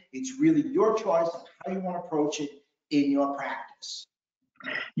skin. It's really your choice on how you want to approach it in your practice.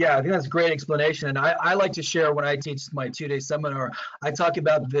 Yeah, I think that's a great explanation. And I like to share when I teach my 2-day seminar, I talk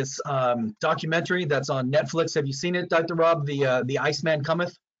about this documentary that's on Netflix. Have you seen it, Dr. Rob, the Iceman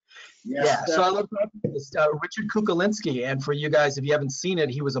Cometh? Yes, Yeah, so I love this, Richard Kukalinski, and for you guys, if you haven't seen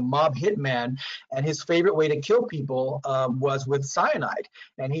it, he was a mob hitman, and his favorite way to kill people was with cyanide.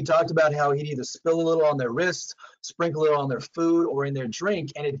 And he talked about how he'd either spill a little on their wrist, sprinkle it on their food or in their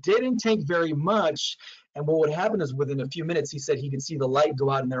drink, and it didn't take very much. And what would happen is within a few minutes, he said he could see the light go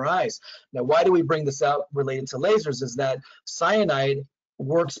out in their eyes. Now, why do we bring this out related to lasers is that cyanide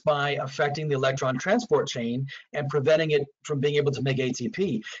works by affecting the electron transport chain and preventing it from being able to make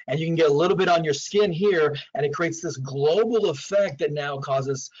ATP. And you can get a little bit on your skin here, and it creates this global effect that now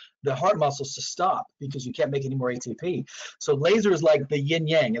causes the heart muscles to stop because you can't make any more ATP. So laser is like the yin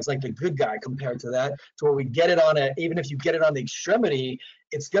yang. It's like the good guy compared to that, to where we get it on a, even if you get it on the extremity,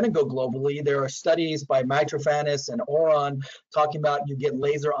 it's going to go globally. There are studies by Mitrofanis and Oron talking about you get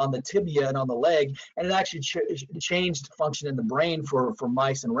laser on the tibia and on the leg, and it actually changed function in the brain for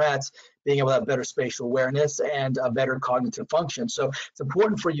mice and rats, being able to have better spatial awareness and a better cognitive function. So it's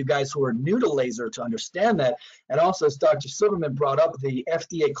important for you guys who are new to laser to understand that. And also, as Dr. Silverman brought up, the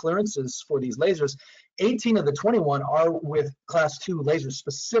FDA clearances for these lasers, 18 of the 21 are with class 2 lasers,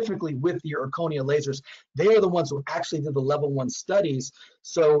 specifically with the Erconia lasers. They are the ones who actually did the level 1 studies.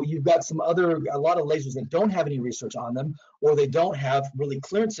 So you've got a lot of lasers that don't have any research on them, or they don't have really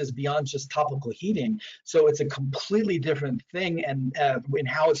clearances beyond just topical heating. So it's a completely different thing, and in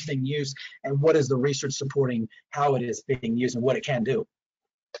how it's being used and what is the research supporting how it is being used and what it can do.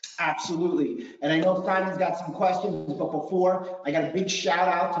 Absolutely. And I know Simon's got some questions, but before, I got a big shout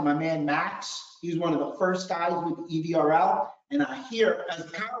out to my man, Max. He's one of the first guys with the EVRL. And I hear, as a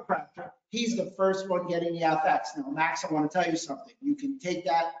chiropractor, he's the first one getting the FX. Now, Max, I want to tell you something. You can take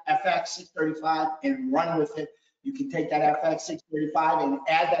that FX 635 and run with it. You can take that FX 635 and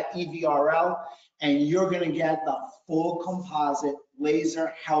add that EVRL, and you're going to get the full composite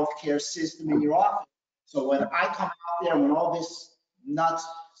laser healthcare system in your office. So when I come out there, when all this nuts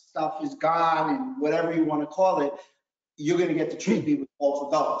stuff is gone and whatever you want to call it, you're going to get to treat me with both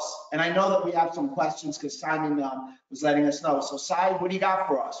of those. And I know that we have some questions because Simon was letting us know. So Si, what do you got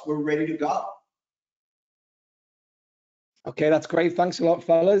for us? We're ready to go. Okay, that's great. Thanks a lot,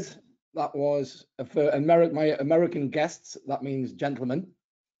 fellas. That was for my American guests. That means gentlemen.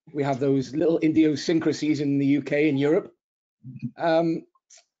 We have those little idiosyncrasies in the UK and Europe.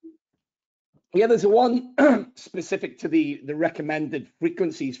 Yeah, there's a one specific to the recommended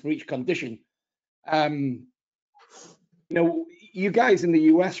frequencies for each condition. You know, you guys in the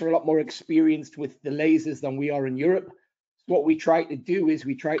US are a lot more experienced with the lasers than we are in Europe. What we try to do is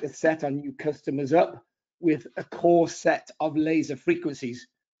we try to set our new customers up with a core set of laser frequencies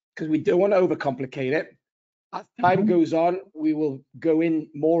because we don't want to overcomplicate it. As time goes on, we will go in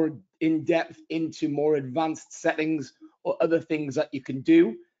more in depth into more advanced settings or other things that you can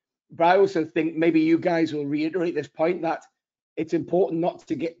do. But I also think maybe you guys will reiterate this point that it's important not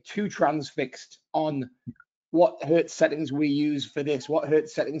to get too transfixed on what hertz settings we use for this, what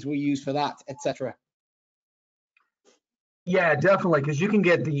hertz settings we use for that, etc. Yeah, definitely, because you can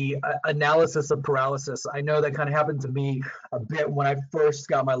get the analysis of paralysis. I know that kind of happened to me a bit when I first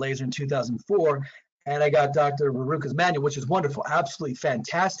got my laser in 2004, and I got Dr. Baruka's manual, which is wonderful, absolutely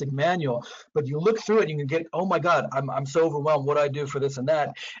fantastic manual. But you look through it, and you can get, oh my God, I'm so overwhelmed. What do I do for this and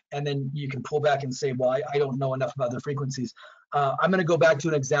that? And then you can pull back and say, well, I don't know enough about the frequencies. I'm going to go back to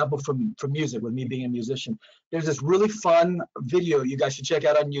an example from music, with me being a musician. There's this really fun video you guys should check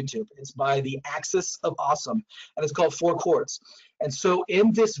out on YouTube. It's by the Axis of Awesome, and it's called 4 Chords. And so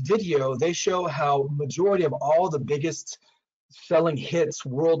in this video, they show how majority of all the biggest selling hits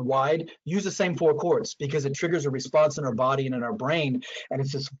worldwide use the same 4 chords because it triggers a response in our body and in our brain. And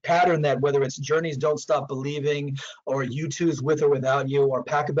it's this pattern that whether it's Journey's Don't Stop Believing or U2's With or Without You or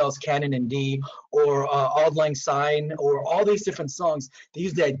Pachelbel's Canon in D or Auld Lang Syne or all these different songs, they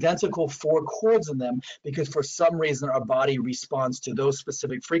use the identical 4 chords in them because for some reason our body responds to those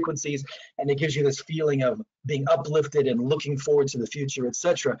specific frequencies, and it gives you this feeling of being uplifted and looking forward to the future,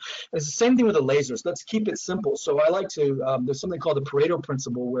 etc. It's the same thing with the lasers. Let's keep it simple. So I like to, there's something called the Pareto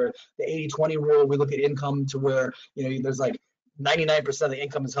principle where the 80-20 rule, we look at income to where, you know, there's like 99% of the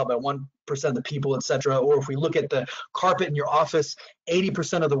income is held by 1% of the people, etc. Or if we look at the carpet in your office,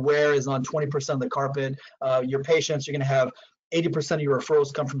 80% of the wear is on 20% of the carpet. Your patients, you're going to have 80% of your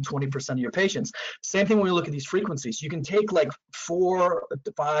referrals come from 20% of your patients. Same thing when we look at these frequencies. You can take like 4,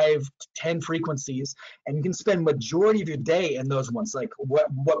 5, 10 frequencies, and you can spend majority of your day in those ones. Like what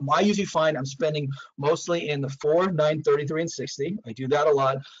I usually find I'm spending mostly in the 4, 9, 33, and 60. I do that a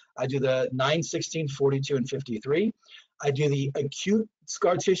lot. I do the 9, 16, 42, and 53. I do the acute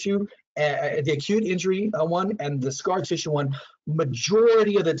scar tissue, the acute injury one, and the scar tissue one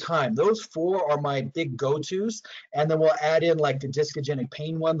majority of the time. Those 4 are my big go-tos, and then we'll add in like the discogenic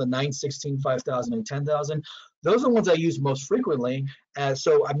pain one, the 9, 16, 5,000, and 10,000. Those are the ones I use most frequently,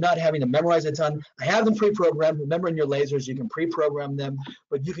 so I'm not having to memorize a ton. I have them pre-programmed. Remember, in your lasers, you can pre-program them,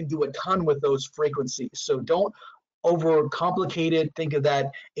 but you can do a ton with those frequencies. So don't overcomplicated. Think of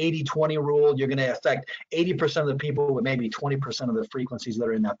that 80-20 rule. You're going to affect 80% of the people with maybe 20% of the frequencies that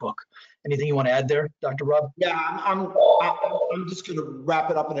are in that book. Anything you want to add there, Dr. Rob? Yeah, I'm just going to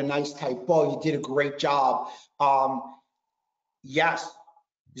wrap it up in a nice tight bow. You did a great job. Yes,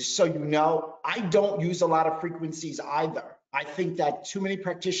 just so you know, I don't use a lot of frequencies either. I think that too many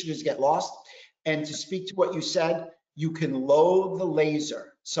practitioners get lost. And to speak to what you said, you can load the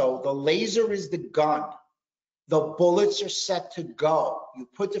laser. So the laser is the gun. The bullets are set to go. You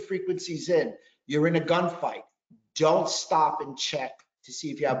put the frequencies in. You're in a gunfight. Don't stop and check to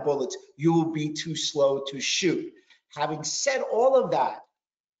see if you have bullets. You will be too slow to shoot. Having said all of that,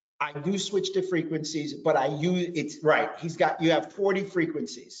 I do switch to frequencies, but I use, it's right. You have 40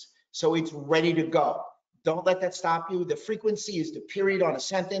 frequencies, so it's ready to go. Don't let that stop you. The frequency is the period on a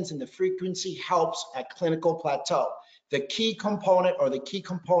sentence, and the frequency helps at clinical plateau. The key component or the key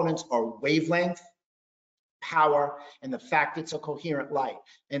components are wavelength, power, and the fact it's a coherent light.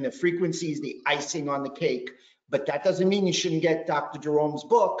 And the frequency is the icing on the cake. But that doesn't mean you shouldn't get Dr. Jerome's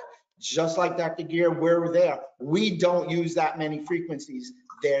book. Just like Dr. Gair, we're there. We don't use that many frequencies.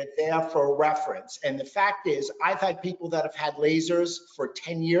 They're there for reference. And the fact is, I've had people that have had lasers for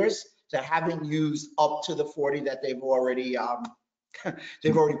 10 years that haven't used up to the 40 that they've already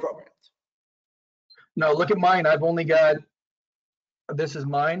programmed. No, look at mine. I've only got, this is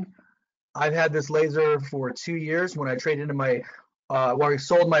mine. I've had this laser for 2 years. When I traded in my, when I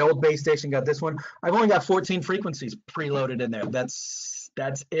sold my old base station, got this one. I've only got 14 frequencies preloaded in there. That's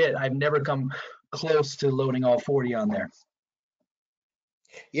it. I've never come close to loading all 40 on there.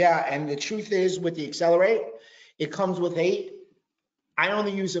 Yeah, and the truth is with the Accelerate, it comes with 8. I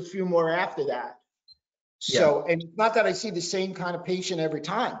only use a few more after that. So, and not that I see the same kind of patient every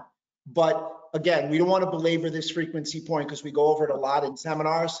time, but again, we don't want to belabor this frequency point because we go over it a lot in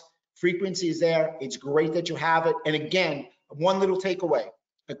seminars. Frequency is there. It's great that you have it. And again, one little takeaway: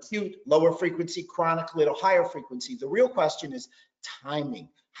 acute, lower frequency; chronic, little higher frequency. The real question is timing.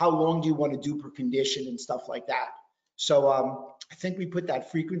 How long do you want to do per condition and stuff like that? So I think we put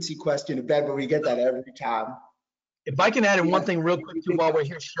that frequency question to bed, but we get that every time. If I can add in one thing real quick too, while we're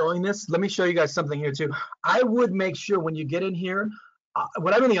here showing this, let me show you guys something here too. I would make sure when you get in here,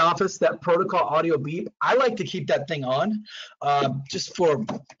 when I'm in the office, that protocol audio beep, I like to keep that thing on, just for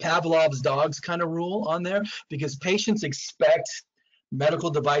Pavlov's dogs kind of rule on there, because patients expect medical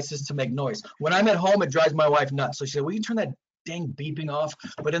devices to make noise. When I'm at home, it drives my wife nuts. So she said, will you turn that dang beeping off?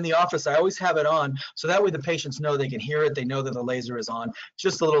 But in the office, I always have it on, so that way the patients know they can hear it. They know that the laser is on.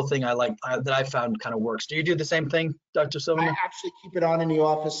 Just a little thing I like that I found kind of works. Do you do the same thing, Dr. Silverman? I actually keep it on in the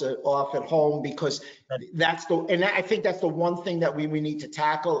office, off at home, because and I think that's the one thing that we need to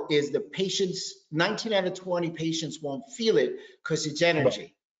tackle is the patients. 19 out of 20 patients won't feel it because it's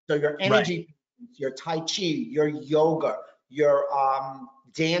energy. So your energy, your Tai Chi, your yoga, your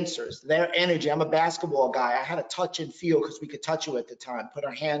dancers, their energy. I'm a basketball guy. I had to touch and feel because we could touch you at the time, put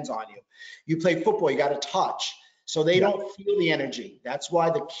our hands on you. You play football, you got to touch. So they don't feel the energy. That's why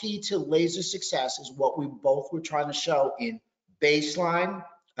the key to laser success is what we both were trying to show in baseline,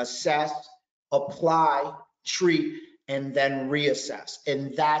 assess, apply, treat, and then reassess.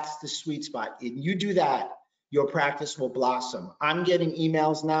 And that's the sweet spot. If you do that, your practice will blossom. I'm getting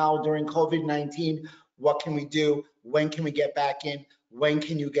emails now during COVID-19. What can we do? When can we get back in? When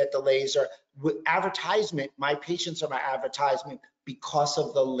can you get the laser? With advertisement, my patients are my advertisement because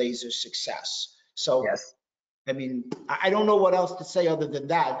of the laser success. So, I mean, I don't know what else to say other than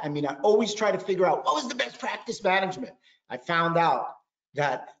that. I mean, I always try to figure out what was the best practice management. I found out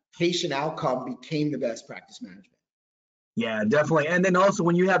that patient outcome became the best practice management. Yeah, definitely. And then also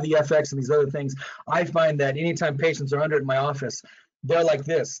when you have the FX and these other things, I find that anytime patients are under it in my office, they're like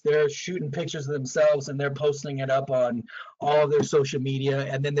this. They're shooting pictures of themselves and they're posting it up on all of their social media.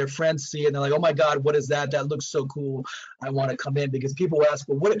 And then their friends see it and they're like, oh my God, what is that? That looks so cool. I want to come in, because people ask,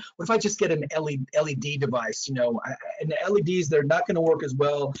 well, what if I just get an LED device? You know, and the LEDs, they're not going to work as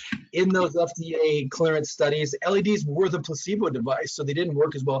well in those FDA clearance studies. LEDs were the placebo device, so they didn't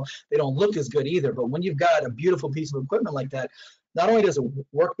work as well. They don't look as good either. But when you've got a beautiful piece of equipment like that, not only does it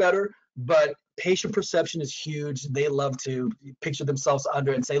work better, but patient perception is huge. They love to picture themselves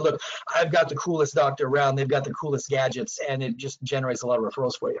under it and say, look, I've got the coolest doctor around. They've got the coolest gadgets, and it just generates a lot of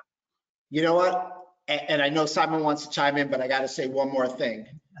referrals for you. You know what? And I know Simon wants to chime in, but I got to say one more thing.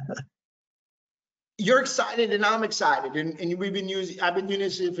 You're excited and I'm excited. And we've been using, I've been doing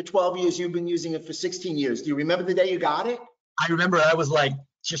this for 12 years. You've been using it for 16 years. Do you remember the day you got it? I remember I was like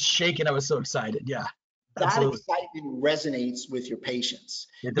just shaking. I was so excited. Yeah. Absolutely. That excitement resonates with your patients.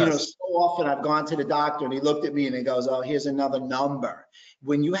 It does. You know, so often I've gone to the doctor and he looked at me and he goes, oh, here's another number.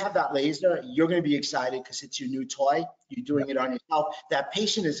 When you have that laser, you're going to be excited because it's your new toy. You're doing it on yourself. That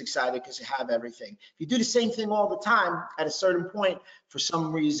patient is excited because you have everything. If you do the same thing all the time, at a certain point, for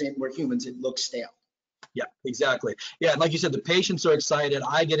some reason, we're humans, it looks stale. Yeah, exactly. Yeah, like you said, the patients are excited.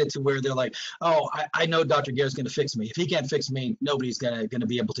 I get it to where they're like, oh, I know Dr. Gair is going to fix me. If he can't fix me, nobody's going to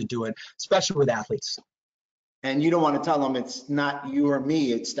be able to do it, especially with athletes. And you don't want to tell them it's not you or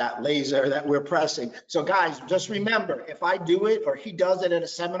me, it's that laser that we're pressing. So guys, just remember, if I do it or he does it at a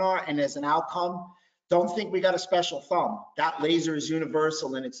seminar and there's an outcome, don't think we got a special thumb. That laser is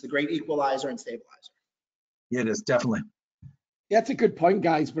universal and it's the great equalizer and stabilizer. It is, definitely. Yeah, that's a good point,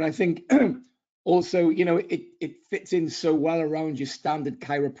 guys. But I think also, you know, it fits in so well around your standard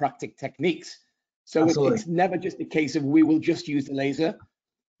chiropractic techniques. So it's never just a case of we will just use the laser.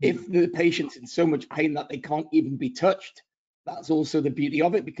 If the patient's in so much pain that they can't even be touched, that's also the beauty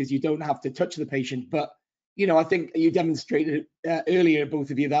of it, because you don't have to touch the patient. But, you know, I think you demonstrated earlier, both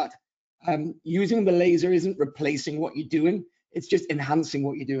of you, that using the laser isn't replacing what you're doing. It's just enhancing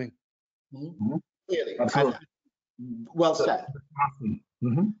what you're doing. Mm-hmm. Clearly. Absolutely. Well said.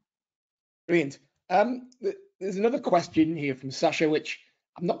 Mm-hmm. Brilliant. There's another question here from Sasha, which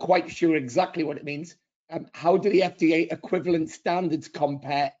I'm not quite sure exactly what it means. How do the FDA equivalent standards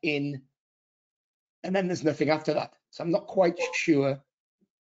compare in, and then there's nothing after that. So I'm not quite sure.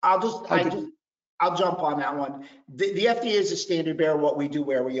 I'll jump on that one. The FDA is a standard bearer of what we do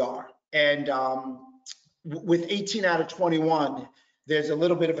where we are. And with 18 out of 21, there's a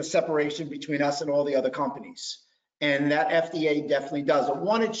little bit of a separation between us and all the other companies. And that FDA definitely does.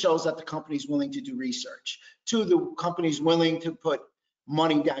 One, it shows that the company's willing to do research. Two, the company's willing to put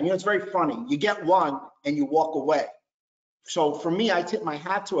money down. You know, it's very funny. You get one and you walk away. So for me, I tip my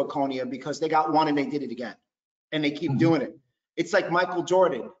hat to Aconia because they got one and they did it again, and they keep doing it. It's like Michael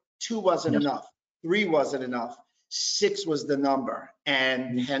Jordan. 2 wasn't enough. 3 wasn't enough. 6 was the number,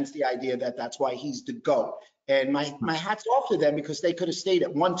 and hence the idea that that's why he's the GOAT. And my hat's off to them because they could have stayed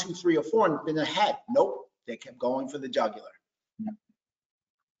at 1, 2, 3, or 4 and been ahead. Nope, they kept going for the jugular.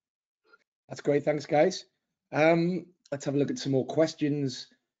 That's great. Thanks, guys. Let's have a look at some more questions.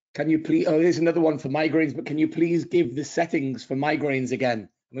 Can you please, oh, there's another one for migraines, but can you please give the settings for migraines again?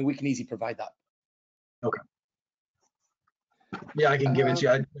 I mean, we can easily provide that. Okay. Yeah, I can give it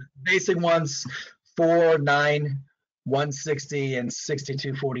to you. Basic ones, 4, 9, 160, and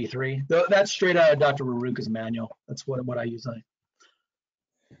 6243. That's straight out of Dr. Raruka's manual. That's what I use.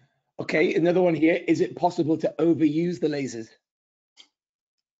 Okay, another one here. Is it possible to overuse the lasers?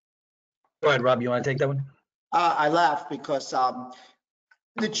 Go ahead, Rob. You want to take that one? I laugh because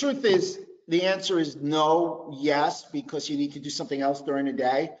the truth is, the answer is no, yes, because you need to do something else during the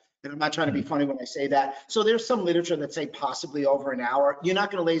day. And I'm not trying to be funny when I say that. So there's some literature that say possibly over an hour. You're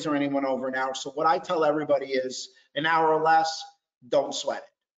not going to laser anyone over an hour. So what I tell everybody is an hour or less, don't sweat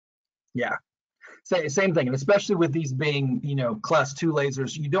it. Yeah. Same thing. And especially with these being, class 2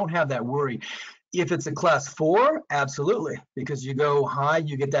 lasers, you don't have that worry. If it's a class 4, absolutely, because you go high,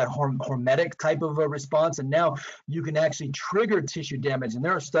 you get that hormetic type of a response, and now you can actually trigger tissue damage. And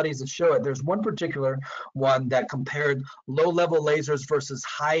there are studies that show it. There's one particular one that compared low-level lasers versus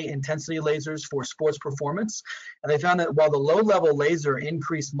high-intensity lasers for sports performance, and they found that while the low-level laser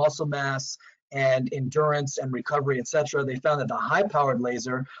increased muscle mass and endurance and recovery, etc., they found that the high-powered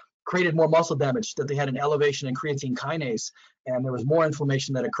laser created more muscle damage, that they had an elevation in creatine kinase, and there was more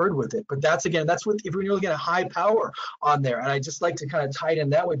inflammation that occurred with it. But that's what if you're looking at high power on there. And I just like to kind of tie it in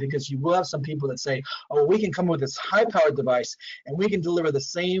that way, because you will have some people that say, oh, we can come with this high powered device and we can deliver the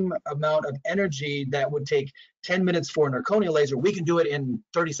same amount of energy that would take 10 minutes for an Erconia laser. We can do it in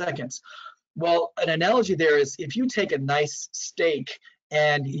 30 seconds. Well, an analogy there is if you take a nice steak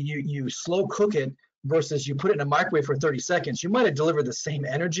and you slow cook it versus you put it in a microwave for 30 seconds, you might have delivered the same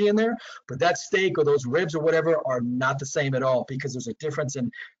energy in there, but that steak or those ribs or whatever are not the same at all, because there's a difference in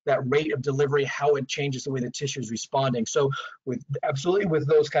that rate of delivery, how it changes the way the tissue is responding. So with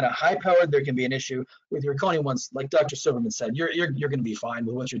those kind of high powered, there can be an issue. With your Erconia ones, like Dr. Silverman said, you're going to be fine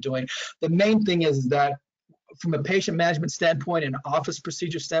with what you're doing. The main thing is that from a patient management standpoint and office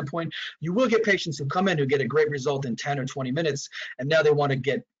procedure standpoint, you will get patients who come in who get a great result in 10 or 20 minutes, and now they want to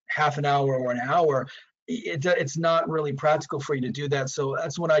get half an hour or an hour. It's not really practical for you to do that. So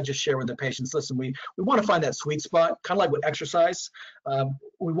that's what I just share with the patients. Listen, we want to find that sweet spot, kind of like with exercise.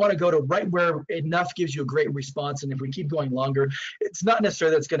 We want to go to right where enough gives you a great response. And if we keep going longer, it's not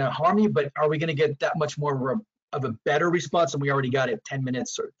necessarily that's going to harm you, but are we going to get that much more of a better response than we already got at 10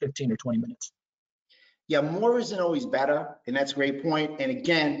 minutes or 15 or 20 minutes? Yeah, more isn't always better. And that's a great point. And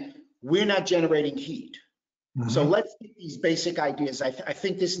again, we're not generating heat. So let's get these basic ideas. I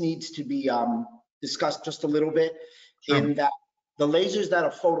think this needs to be discussed just a little bit. In that the lasers that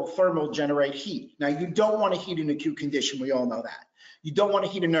are photothermal generate heat. Now, you don't want to heat an acute condition. We all know that. You don't want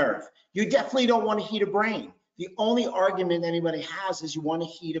to heat a nerve. You definitely don't want to heat a brain. The only argument anybody has is you want to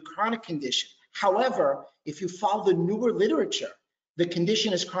heat a chronic condition. However, if you follow the newer literature, the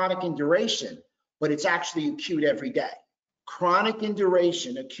condition is chronic in duration, but it's actually acute every day. Chronic in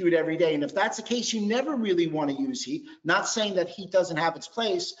duration, acute every day. And if that's the case, you never really want to use heat. Not saying that heat doesn't have its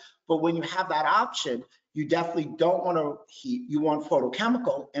place, but when you have that option, you definitely don't want to heat. You want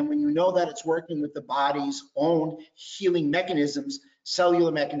photochemical. And when you know that it's working with the body's own healing mechanisms,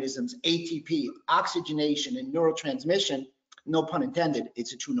 cellular mechanisms, ATP, oxygenation, and neurotransmission, no pun intended,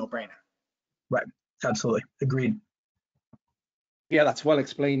 it's a true no-brainer. Right. Absolutely. Agreed. Yeah, that's well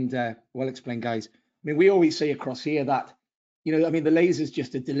explained, guys. I mean, we always say across here that, I mean, the laser is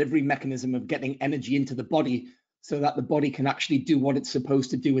just a delivery mechanism of getting energy into the body so that the body can actually do what it's supposed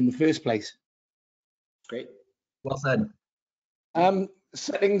to do in the first place. Great. Well said.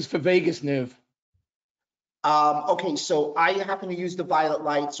 Settings for vagus nerve. Okay, so I happen to use the violet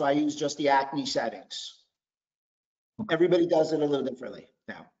light, so I use just the acne settings. Everybody does it a little differently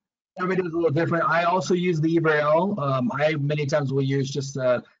now. Everybody does a little different. I also use the Ebrail. I many times will use just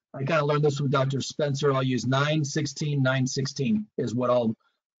I kind of learned this with Dr. Spencer. I'll use 916, 916 is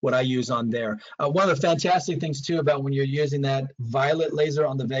what I use on there. One of the fantastic things too about when you're using that violet laser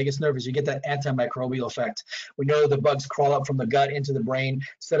on the vagus nerve is you get that antimicrobial effect. We know the bugs crawl up from the gut into the brain.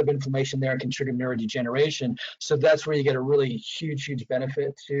 Instead of inflammation there, it can trigger neurodegeneration. So that's where you get a really huge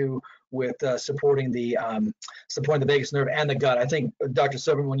benefit to supporting the vagus nerve and the gut. I think Dr.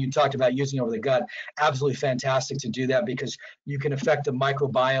 Silverman, when you talked about using over the gut, absolutely fantastic to do that because you can affect the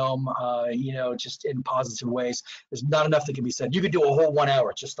microbiome, just in positive ways. There's not enough that can be said. You could do a whole 1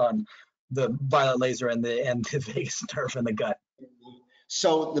 hour just on the violet laser and the vagus nerve and the gut.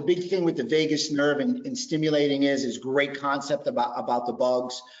 So the big thing with the vagus nerve and stimulating is great concept about the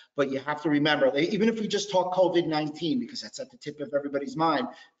bugs, but you have to remember, even if we just talk COVID-19, because that's at the tip of everybody's mind,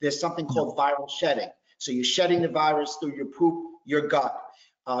 there's something called viral shedding. So you're shedding the virus through your poop, your gut,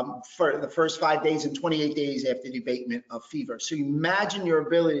 for the first 5 days and 28 days after the abatement of fever. So imagine your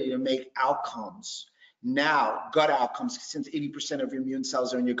ability to make outcomes now, gut outcomes, since 80% of your immune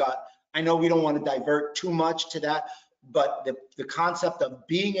cells are in your gut. I know we don't want to divert too much to that, but the concept of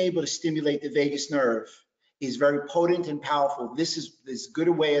being able to stimulate the vagus nerve is very potent and powerful. This is as good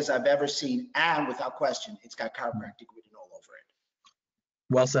a way as I've ever seen, and without question, it's got chiropractic written all over it.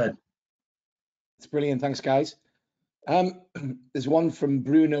 Well said. It's brilliant. Thanks, guys. There's one from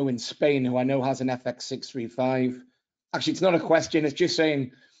Bruno in Spain, who I know has an FX635. Actually, it's not a question. It's just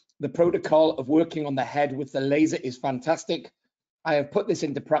saying the protocol of working on the head with the laser is fantastic. I have put this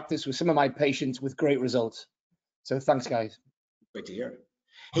into practice with some of my patients with great results. So thanks, guys. Great to hear.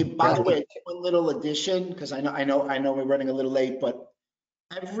 Hey, by the way, one little addition, because I know we're running a little late, but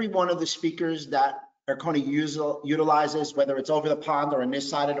every one of the speakers that Erconi utilizes, whether it's over the pond or on this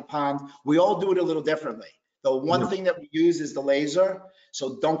side of the pond, we all do it a little differently. The one thing that we use is the laser,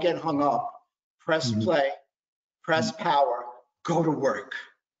 so don't get hung up. Press play, press power, go to work.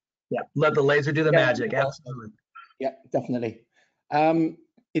 Yeah, let the laser do the magic. Absolutely. Yeah, definitely.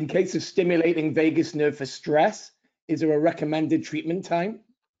 In case of stimulating vagus nerve for stress, is there a recommended treatment time?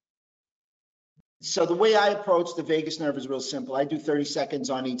 So the way I approach the vagus nerve is real simple. I do 30 seconds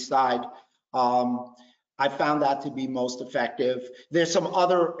on each side. I found that to be most effective. There's some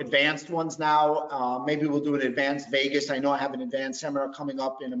other advanced ones now. Maybe we'll do an advanced vagus. I know I have an advanced seminar coming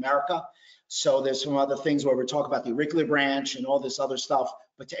up in America. So there's some other things where we talk about the auricular branch and all this other stuff.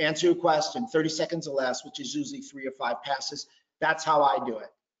 But to answer your question, 30 seconds or less, which is usually 3 or 5 passes, that's how I do it.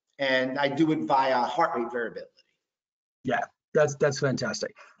 And I do it via heart rate variability. Yeah, that's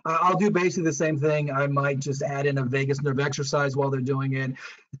fantastic. I'll do basically the same thing. I might just add in a vagus nerve exercise while they're doing it,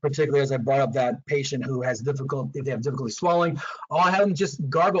 particularly as I brought up that patient who has difficulty, if they have difficulty swallowing, I'll have them just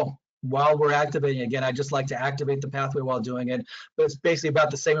gargle while we're activating. Again, I just like to activate the pathway while doing it, but it's basically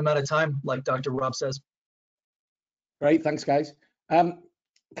about the same amount of time, like Dr. Rob says. Great, thanks, guys.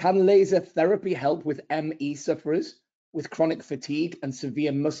 Can laser therapy help with ME sufferers with chronic fatigue and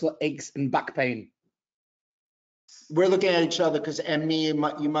severe muscle aches and back pain? We're looking at each other because ME,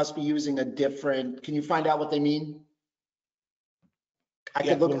 you must be using a different, can you find out what they mean? I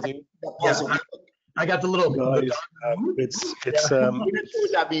can look at that puzzle. Yeah, I got the little. Guys, it's We're not sure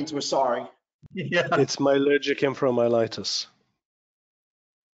what that means, we're sorry. Yeah. It's myalgic inframyelitis.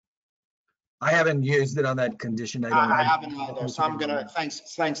 I haven't used it on that condition. I haven't either, so I'm gonna,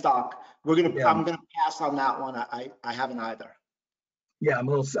 thanks Doc. I'm gonna pass on that one. I haven't either. Yeah,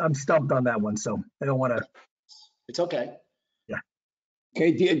 I'm stumped on that one, so I don't want to. It's okay. Yeah.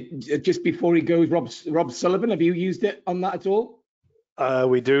 Okay, just before he goes, Rob Sullivan, have you used it on that at all?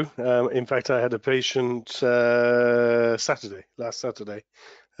 We do. In fact, I had a patient last Saturday.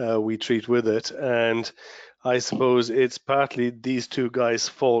 We treat with it, and I suppose it's partly these two guys'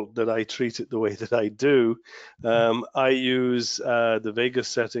 fault that I treat it the way that I do. I use the vagus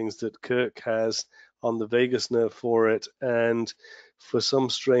settings that Kirk has on the vagus nerve for it, and for some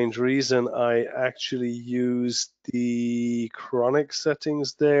strange reason, I actually use the chronic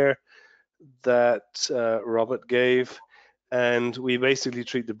settings there that Robert gave. And we basically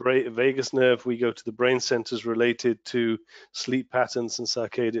treat the vagus nerve. We go to the brain centers related to sleep patterns and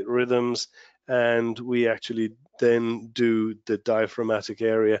circadian rhythms, and we actually then do the diaphragmatic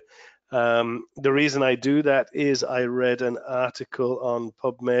area. The reason I do that is I read an article on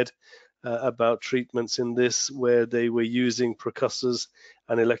PubMed about treatments in this where they were using percussors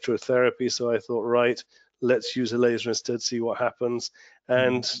and electrotherapy. So I thought, right, let's use a laser instead, see what happens,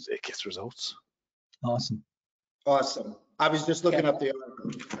 and it gets results. Awesome. Awesome. I was just looking up the article.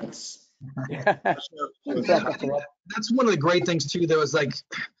 That's one of the great things too, though, is like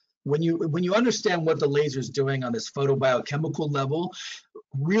when you understand what the laser is doing on this photobiochemical level,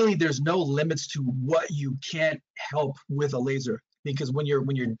 really there's no limits to what you can't help with a laser. Because when you're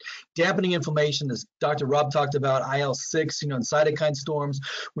dampening inflammation, as Dr. Rob talked about, IL-6, and cytokine storms,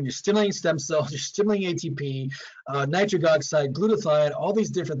 when you're stimulating stem cells, you're stimulating ATP, nitric oxide, glutathione, all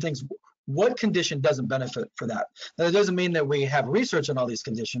these different things. what condition doesn't benefit for that? Now, that doesn't mean that we have research on all these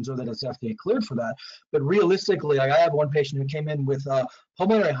conditions or that it's FDA cleared for that. But realistically, like I have one patient who came in with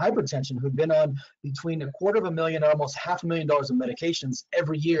pulmonary hypertension who'd been on between $250,000 and almost $500,000 of medications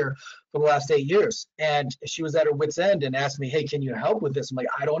every year for the last 8 years. And she was at her wit's end and asked me, hey, can you help with this? I'm like,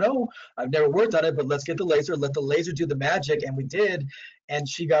 I don't know. I've never worked on it, but let's get the laser, let the laser do the magic. And we did. And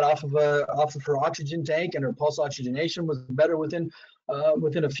she got off of her oxygen tank, and her pulse oxygenation was better within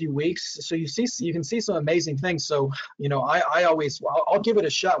a few weeks. So you can see some amazing things. So, I'll give it a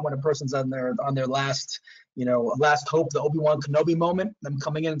shot when a person's on their last hope, the Obi-Wan Kenobi moment, them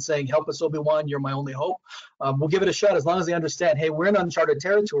coming in and saying, help us, Obi-Wan, you're my only hope. We'll give it a shot as long as they understand, hey, we're in uncharted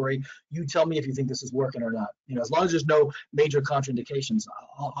territory. You tell me if you think this is working or not. As long as there's no major contraindications,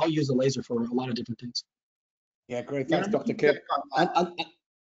 I'll use a laser for a lot of different things. Yeah, great. Thanks, Dr. Kirk. And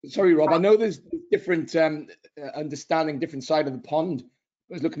sorry, Rob, I know there's different understanding, different side of the pond.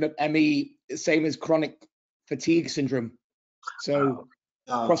 I was looking at ME, same as chronic fatigue syndrome. So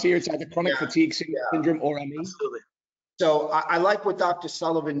across here, it's either chronic fatigue syndrome or ME. Absolutely. So I like what Dr.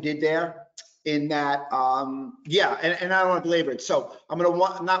 Sullivan did there in that, and I don't want to belabor it. So I'm going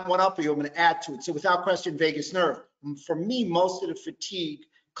to not one up for you, I'm going to add to it. So without question, vagus nerve. For me, most of the fatigue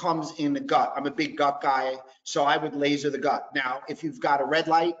comes in the gut. I'm a big gut guy, so I would laser the gut. Now, if you've got a red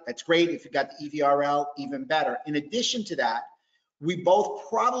light, that's great. If you've got the EVRL, even better. In addition to that, we both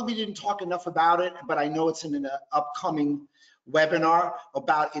probably didn't talk enough about it, but I know it's in an upcoming webinar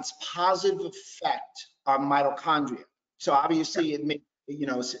about its positive effect on mitochondria. So obviously it makes,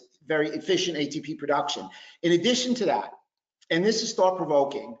 it's very efficient ATP production. In addition to that, and this is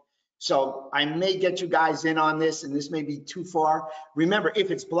thought-provoking, so I may get you guys in on this, and this may be too far. Remember,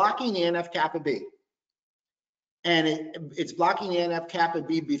 if it's blocking the NF-kappa B, and it's blocking the NF-kappa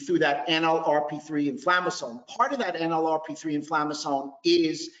B through that NLRP3 inflammasome, part of that NLRP3 inflammasome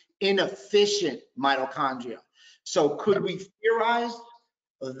is inefficient mitochondria. So could we theorize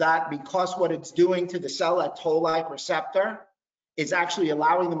that because what it's doing to the cell, that toll-like receptor, is actually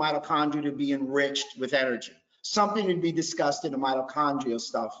allowing the mitochondria to be enriched with energy? Something to be discussed in the mitochondrial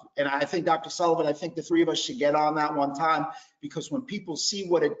stuff. And I think, Dr. Sullivan, I think the three of us should get on that one time, because when people see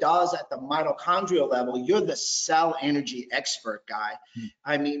what it does at the mitochondrial level, you're the cell energy expert guy.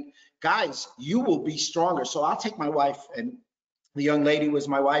 I mean, guys, you will be stronger. So I'll take my wife, and the young lady was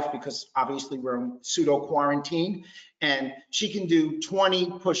my wife because obviously we're in pseudo quarantine, and she can do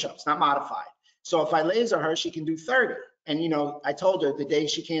 20 push-ups, not modified. So if I laser her, she can do 30. And, I told her the day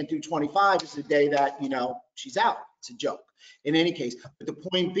she can't do 25 is the day that, she's out. It's a joke. In any case, but the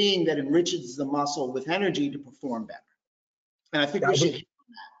point being that enriches the muscle with energy to perform better. And I think we should.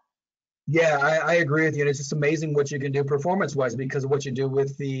 Yeah, I agree with you. And it's just amazing what you can do performance-wise because of what you do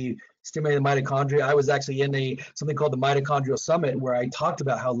with the stimulated mitochondria. I was actually in something called the Mitochondrial Summit where I talked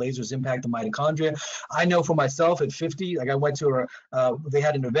about how lasers impact the mitochondria. I know for myself at 50, like I went to they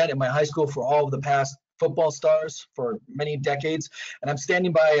had an event in my high school for all of the past football stars for many decades, and I'm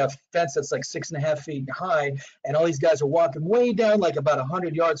standing by a fence that's like 6.5 feet high, and all these guys are walking way down like about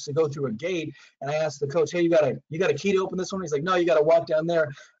 100 yards to go through a gate. And I asked the coach, hey, you got a key to open this one? He's like, no, you got to walk down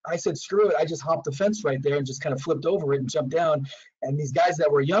there. I said, screw it. I just hopped the fence right there and just kind of flipped over it and jumped down. And these guys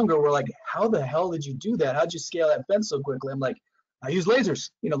that were younger were like, how the hell did you do that? How'd you scale that fence so quickly? I'm like, I use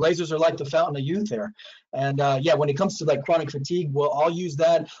lasers. Lasers are like the fountain of youth there. And when it comes to like chronic fatigue, well, I'll use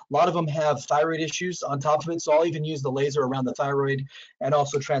that. A lot of them have thyroid issues on top of it. So I'll even use the laser around the thyroid and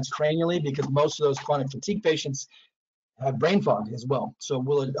also transcranially, because most of those chronic fatigue patients have brain fog as well. So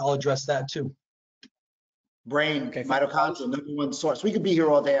I'll address that too. Brain, mitochondria, #1 source. We could be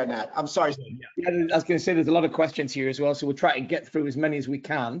here all day on that. I'm sorry. Yeah, I was going to say there's a lot of questions here as well, so we'll try to get through as many as we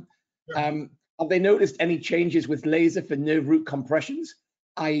can. Sure. Have they noticed any changes with laser for nerve root compressions,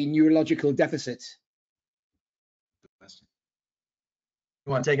 i.e. neurological deficits? You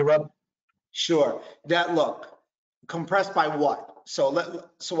want to take it, Rob? Sure. Look, compressed by what? So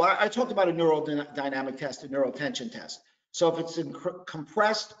I talked about a neurodynamic test, a neural tension test. So if it's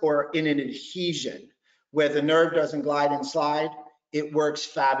compressed or in an adhesion where the nerve doesn't glide and slide, it works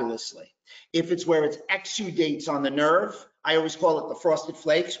fabulously. If it's where it exudates on the nerve, I always call it the frosted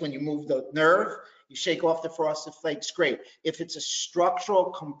flakes. When you move the nerve, you shake off the frosted flakes, great. If it's a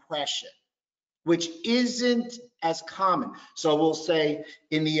structural compression, which isn't as common, so we'll say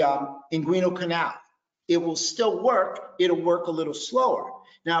in the inguinal canal, it will still work, it'll work a little slower.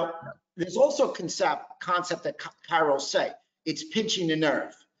 Now, there's also a concept that chiros say, it's pinching the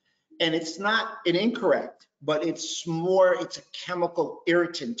nerve. And it's not an incorrect, but it's a chemical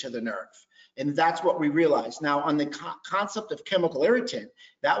irritant to the nerve. And that's what we realized. Now, on the concept of chemical irritant,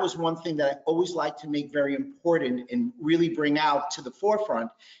 that was one thing that I always like to make very important and really bring out to the forefront,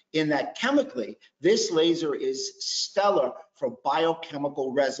 in that chemically, this laser is stellar for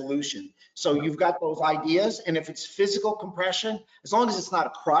biochemical resolution. So you've got those ideas, and if it's physical compression, as long as it's not a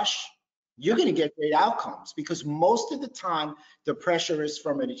crush, you're going to get great outcomes, because most of the time the pressure is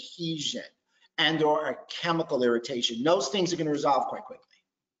from an adhesion and or a chemical irritation. Those things are going to resolve quite quickly.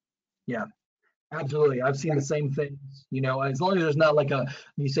 Yeah, absolutely. I've seen the same things, you know, as long as there's not like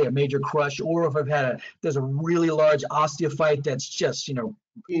you say a major crush, or if there's a really large osteophyte that's just, you know,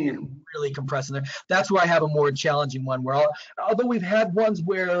 really compressing there. That's where I have a more challenging one, where although we've had ones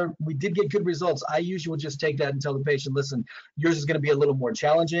where we did get good results, I usually will just take that and tell the patient, listen, yours is going to be a little more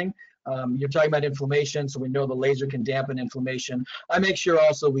challenging. You're talking about inflammation, so we know the laser can dampen inflammation. I make sure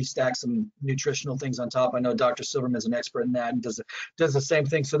also we stack some nutritional things on top. I know Dr. Silverman is an expert in that and does the same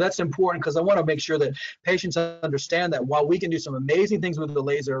thing. So that's important, because I want to make sure that patients understand that while we can do some amazing things with the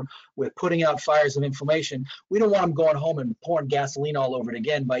laser, with putting out fires of inflammation, we don't want them going home and pouring gasoline all over it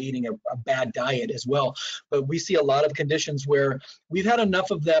again by eating a bad diet as well. But we see a lot of conditions where we've had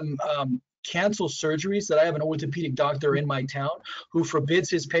enough of them cancel surgeries that I have an orthopedic doctor in my town who forbids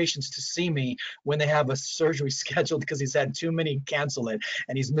his patients to see me when they have a surgery scheduled, because he's had too many cancel it,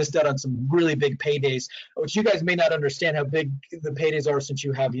 and he's missed out on some really big paydays, which you guys may not understand how big the paydays are since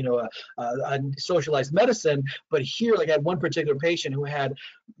you have, you know, a socialized medicine. But here, like I had one particular patient who had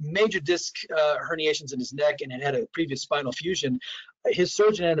major disc herniations in his neck and had a previous spinal fusion. His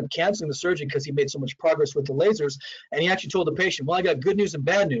surgeon ended up canceling the surgery because he made so much progress with the lasers. And he actually told the patient, well, I got good news and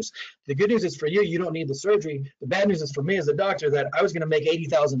bad news. The good news is for you, you don't need the surgery. The bad news is for me as a doctor, that I was going to make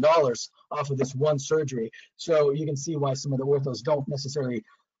 $80,000 off of this one surgery. So you can see why some of the orthos don't necessarily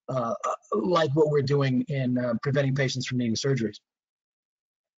like what we're doing in preventing patients from needing surgeries.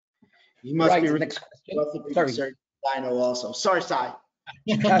 You must Right, be next question. Sorry. I know also. Sorry, Sai.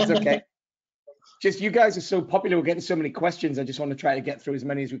 That's okay. Just you guys are so popular, we're getting so many questions. I just want to try to get through as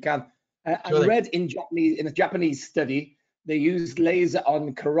many as we can. I read in a Japanese study, they used laser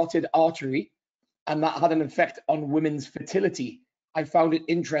on carotid artery, and that had an effect on women's fertility. I found it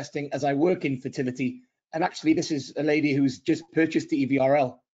interesting, as I work in fertility. And actually, this is a lady who's just purchased the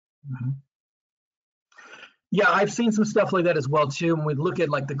EVRL. Mm-hmm. Yeah, I've seen some stuff like that as well too. When we look at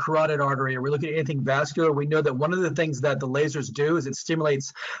like the carotid artery, or we look at anything vascular, we know that one of the things that the lasers do is it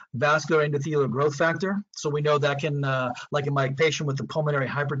stimulates vascular endothelial growth factor. So we know that can, like in my patient with the pulmonary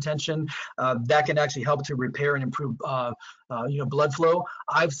hypertension, that can actually help to repair and improve, blood flow.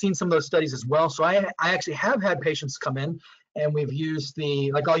 I've seen some of those studies as well. So I actually have had patients come in, and we've used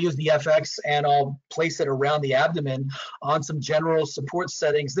I'll use the FX and I'll place it around the abdomen on some general support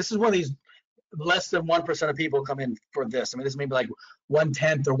settings. This is one of these less than 1% of people come in for this. I mean, this may be like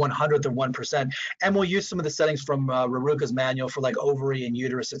 1/10 or 1/100th of 1%. And we'll use some of the settings from Raruka's manual for like ovary and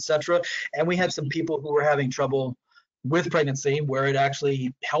uterus, etc. And we had some people who were having trouble with pregnancy where it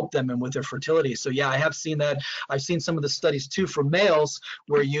actually helped them and with their fertility. So yeah, I have seen that. I've seen some of the studies too for males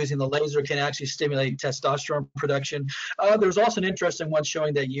where using the laser can actually stimulate testosterone production. There's also an interesting one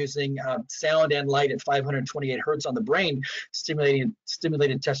showing that using sound and light at 528 hertz on the brain stimulated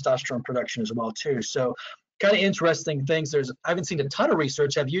testosterone production as well too. So kind of interesting things. I haven't seen a ton of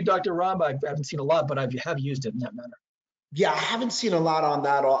research. Have you, Dr. Rob? I haven't seen a lot, but I have used it in that manner. Yeah, I haven't seen a lot on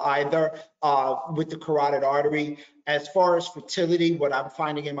that either with the carotid artery. As far as fertility, what I'm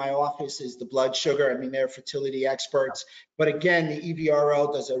finding in my office is the blood sugar. I mean, they're fertility experts. But again, the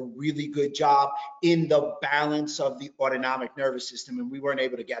EVRL does a really good job in the balance of the autonomic nervous system, and we weren't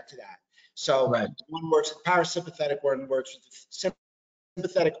able to get to that. So right. One works with parasympathetic, one works with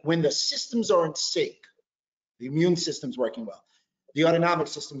sympathetic. When the systems are in sync, the immune system's working well. The autonomic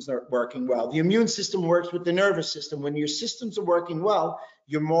systems are working well. The immune system works with the nervous system. When your systems are working well,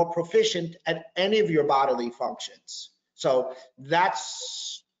 you're more proficient at any of your bodily functions. So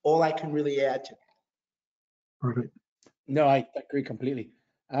that's all I can really add to that. Perfect. No, I agree completely.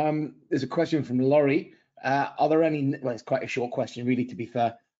 There's a question from Laurie. Are there any, well, it's quite a short question really, to be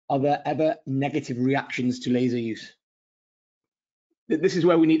fair. Are there ever negative reactions to laser use? This is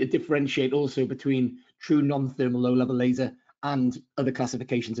where we need to differentiate also between true non-thermal low-level laser and other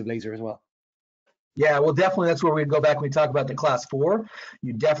classifications of laser as well. Yeah, well, definitely that's where we go back when we talk about the class 4.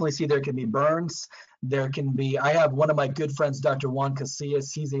 You definitely see there can be burns. There can be, I have one of my good friends, Dr. Juan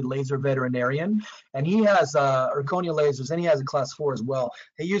Casillas. He's a laser veterinarian, and he has Erconia lasers, and he has a class 4 as well.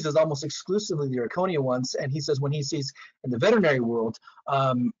 He uses almost exclusively the Erconia ones, and he says when he sees in the veterinary world,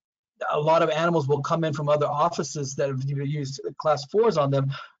 a lot of animals will come in from other offices that have used class 4s on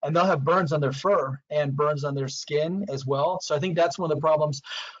them, and they'll have burns on their fur and burns on their skin as well. So I think that's one of the problems.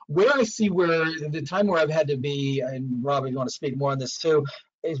 Where I see where the time where I've had to be, and Rob, you want to speak more on this too,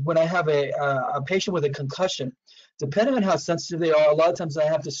 is when I have a patient with a concussion. Depending on how sensitive they are, a lot of times I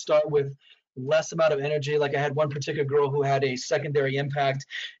have to start with less amount of energy. Like I had one particular girl who had a secondary impact.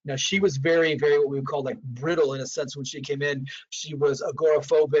 Now she was very, very what we would call like brittle in a sense when she came in. She was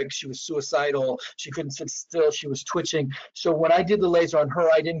agoraphobic. She was suicidal. She couldn't sit still. She was twitching. So when I did the laser on her,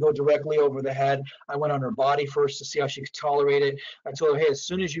 I didn't go directly over the head. I went on her body first to see how she could tolerate it. I told her, hey, as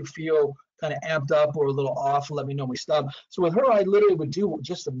soon as you feel kind of amped up or a little off, let me know when we stop. So with her, I literally would do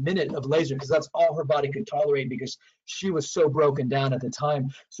just a minute of laser because that's all her body could tolerate because she was so broken down at the time.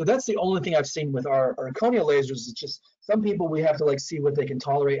 So that's the only thing I've seen with our corneal lasers. It's just some people we have to like see what they can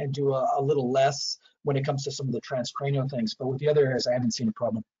tolerate and do a little less when it comes to some of the transcranial things. But with the other areas, I haven't seen a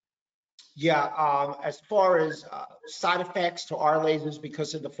problem. Yeah, as far as side effects to our lasers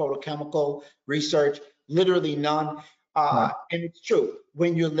because of the photochemical research, literally none. And it's true.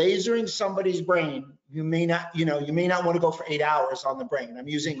 When you're lasering somebody's brain, you may not want to go for 8 hours on the brain. I'm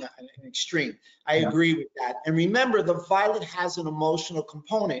using an extreme. I agree with that. And remember, the violet has an emotional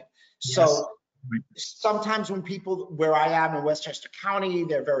component. So sometimes when people, where I am in Westchester County,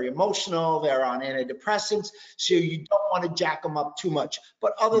 they're very emotional, they're on antidepressants, so you don't want to jack them up too much.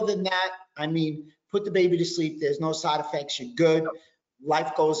 But other than that, I mean, put the baby to sleep, there's no side effects, you're good,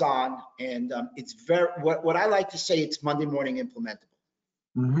 life goes on, and it's very, what I like to say, it's Monday morning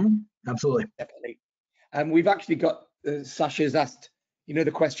implementable. Absolutely. Definitely. We've actually got, Sasha's asked,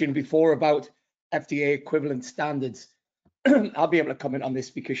 the question before about FDA equivalent standards. I'll be able to comment on this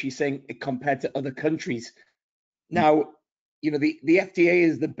because she's saying it compared to other countries. Now, the FDA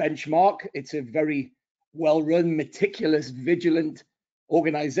is the benchmark. It's a very well-run, meticulous, vigilant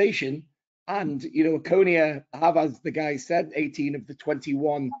organization. And, Aconia have, as the guy said, 18 of the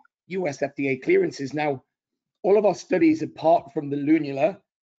 21 US FDA clearances. Now, all of our studies, apart from the lunula,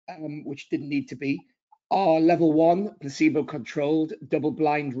 which didn't need to be, are level 1, placebo-controlled,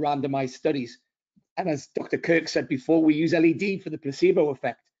 double-blind, randomized studies. And as Dr. Kirk said before, we use LED for the placebo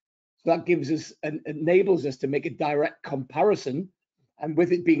effect. So that gives us and enables us to make a direct comparison. And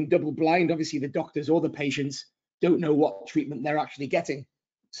with it being double blind, obviously the doctors or the patients don't know what treatment they're actually getting.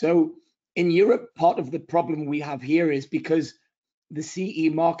 So in Europe, part of the problem we have here is because the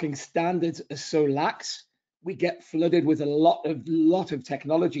CE marking standards are so lax, we get flooded with a lot of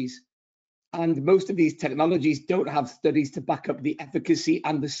technologies. And most of these technologies don't have studies to back up the efficacy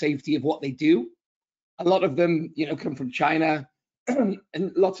and the safety of what they do. A lot of them, come from China and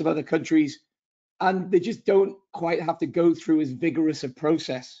lots of other countries, and they just don't quite have to go through as vigorous a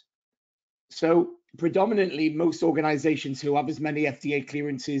process. So predominantly, most organizations who have as many FDA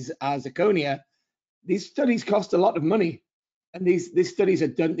clearances as Aconia, these studies cost a lot of money. And these studies are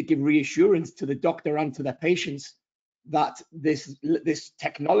done to give reassurance to the doctor and to their patients that this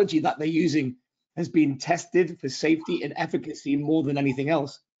technology that they're using has been tested for safety and efficacy more than anything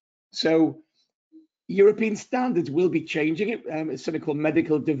else. So European standards will be changing. It's something called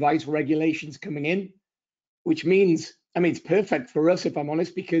medical device regulations coming in, which means, it's perfect for us, if I'm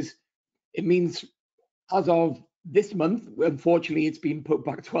honest, because it means as of this month, unfortunately, it's been put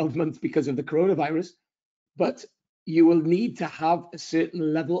back 12 months because of the coronavirus, but you will need to have a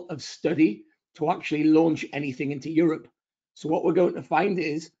certain level of study to actually launch anything into Europe. So what we're going to find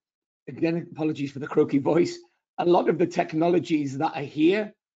is, again, apologies for the croaky voice, a lot of the technologies that are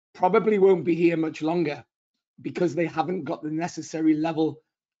here probably won't be here much longer because they haven't got the necessary level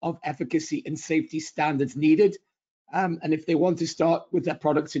of efficacy and safety standards needed. And if they want to start with their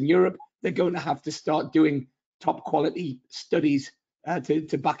products in Europe, they're going to have to start doing top quality studies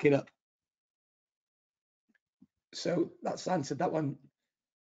to back it up. So that's answered that one.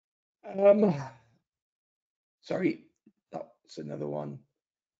 Sorry, that's another one.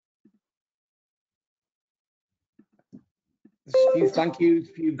 There's a few thank yous,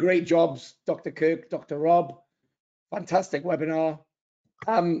 a few great jobs, Dr. Kirk, Dr. Rob. Fantastic webinar.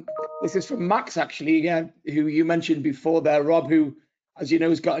 This is from Max, actually, who you mentioned before there, Rob, who, as you know,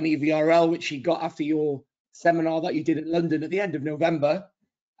 has got an EVRL, which he got after your seminar that you did in London at the end of November.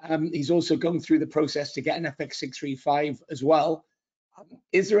 He's also gone through the process to get an FX635 as well.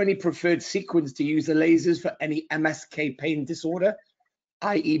 Is there any preferred sequence to use the lasers for any MSK pain disorder,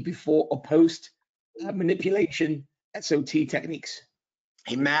 i.e. before or post manipulation SOT techniques?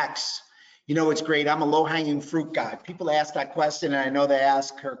 Hey, Max, it's great. I'm a low-hanging fruit guy. People ask that question, and I know they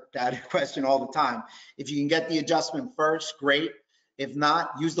ask Kirk that question all the time. If you can get the adjustment first, great. If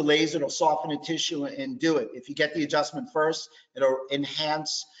not, use the laser, it'll soften the tissue and do it. If you get the adjustment first, it'll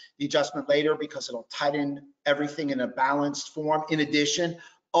enhance the adjustment later because it'll tighten everything in a balanced form. In addition,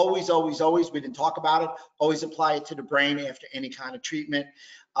 always, we didn't talk about it, always apply it to the brain after any kind of treatment.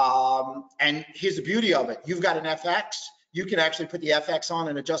 And here's the beauty of it. You've got an FX, you can actually put the FX on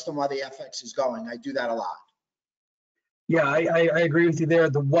and adjust them while the FX is going. I do that a lot. Yeah, I agree with you there.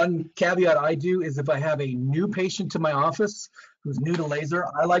 The one caveat I do is if I have a new patient to my office who's new to laser,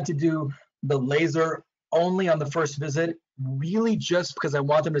 I like to do the laser only on the first visit, really just because I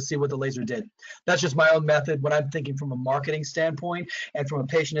want them to see what the laser did. That's just my own method when I'm thinking from a marketing standpoint and from a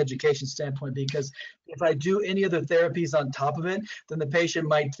patient education standpoint, because if I do any other therapies on top of it, then the patient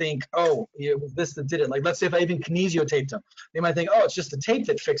might think, oh, it was this that did it. Like, let's say if I even kinesiotaped them, they might think, oh, it's just the tape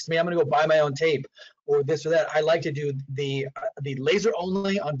that fixed me. I'm going to go buy my own tape or this or that. I like to do the laser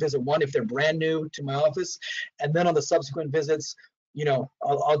only on visit one if they're brand new to my office. And then on the subsequent visits, you know,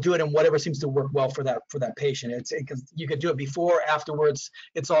 I'll do it in whatever seems to work well for that patient. It's because you could do it before, afterwards.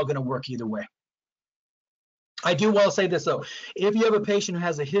 It's all going to work either way. I do want to say this though, if you have a patient who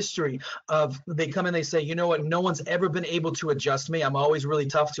has a history of, they come in, they say, you know what, no one's ever been able to adjust me. I'm always really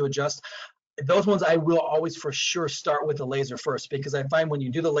tough to adjust. Those ones I will always for sure start with the laser first, because I find when you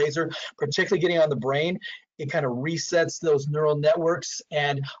do the laser, particularly getting on the brain, it kind of resets those neural networks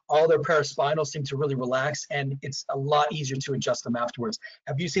and all their paraspinal seem to really relax, and it's a lot easier to adjust them afterwards.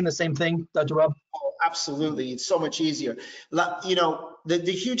 Have you seen the same thing, Dr. Rob? Oh, absolutely. It's so much easier. You know, the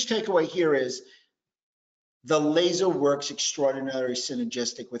huge takeaway here is the laser works extraordinarily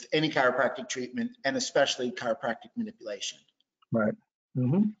synergistic with any chiropractic treatment, and especially chiropractic manipulation. Right.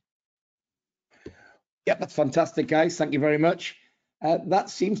 Mm-hmm. Yeah, that's fantastic, guys. Thank you very much. That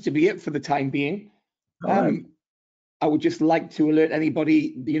seems to be it for the time being. Right. I would just like to alert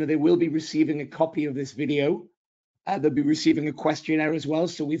anybody, you know, they will be receiving a copy of this video. They'll be receiving a questionnaire as well,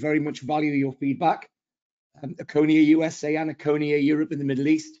 so we very much value your feedback. Aconia USA and Aconia Europe and the Middle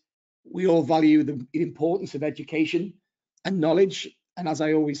East, we all value the importance of education and knowledge. And as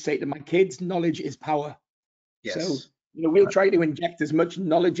I always say to my kids, knowledge is power. Yes. So, you know, we'll try to inject as much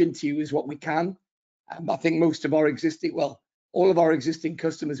knowledge into you as what we can. I think most of our existing, well, all of our existing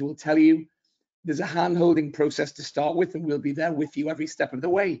customers will tell you there's a hand-holding process to start with, and we'll be there with you every step of the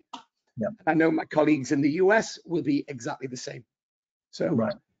way. Yeah. I know my colleagues in the US will be exactly the same. So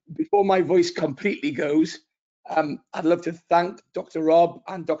Right. before my voice completely goes, I'd love to thank Dr. Rob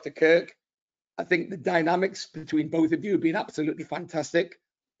and Dr. Kirk. I think the dynamics between both of you have been absolutely fantastic.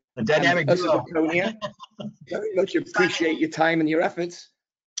 The dynamic Us as duo. Aconia, very much appreciate your time and your efforts.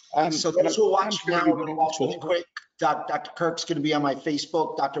 So those who are watching now, everybody we'll on watch the really call. quick. Dr. Kirk's going to be on my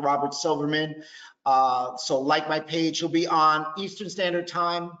Facebook, Dr. Robert Silverman. So like my page, he'll be on Eastern Standard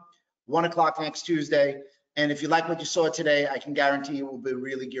Time, 1 o'clock next Tuesday. And if you like what you saw today, I can guarantee you we'll be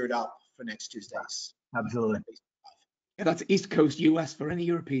really geared up for next Tuesdays. Absolutely. Yeah, that's East Coast US for any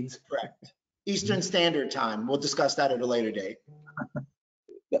Europeans. Correct. Eastern Standard Time. We'll discuss that at a later date.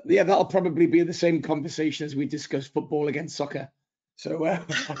 Yeah, that'll probably be the same conversation as we discuss football against soccer. So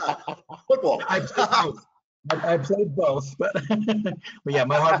Football. I played both, but but yeah,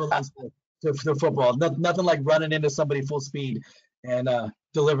 my heart belongs to football. Nothing like running into somebody full speed and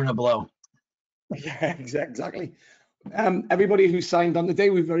delivering a blow. yeah, exactly. Everybody who signed on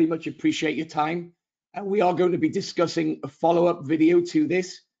today, we very much appreciate your time. And we are going to be discussing a follow-up video to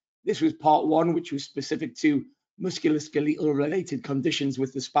this. This was part one, which was specific to musculoskeletal related conditions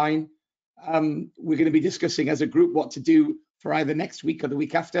with the spine. We're going to be discussing as a group what to do for either next week or the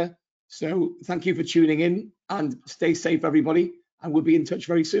week after. So thank you for tuning in, and stay safe, everybody. And we'll be in touch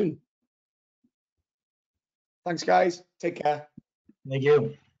very soon. Thanks, guys. Take care. Thank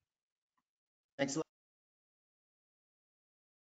you. Thanks a lot.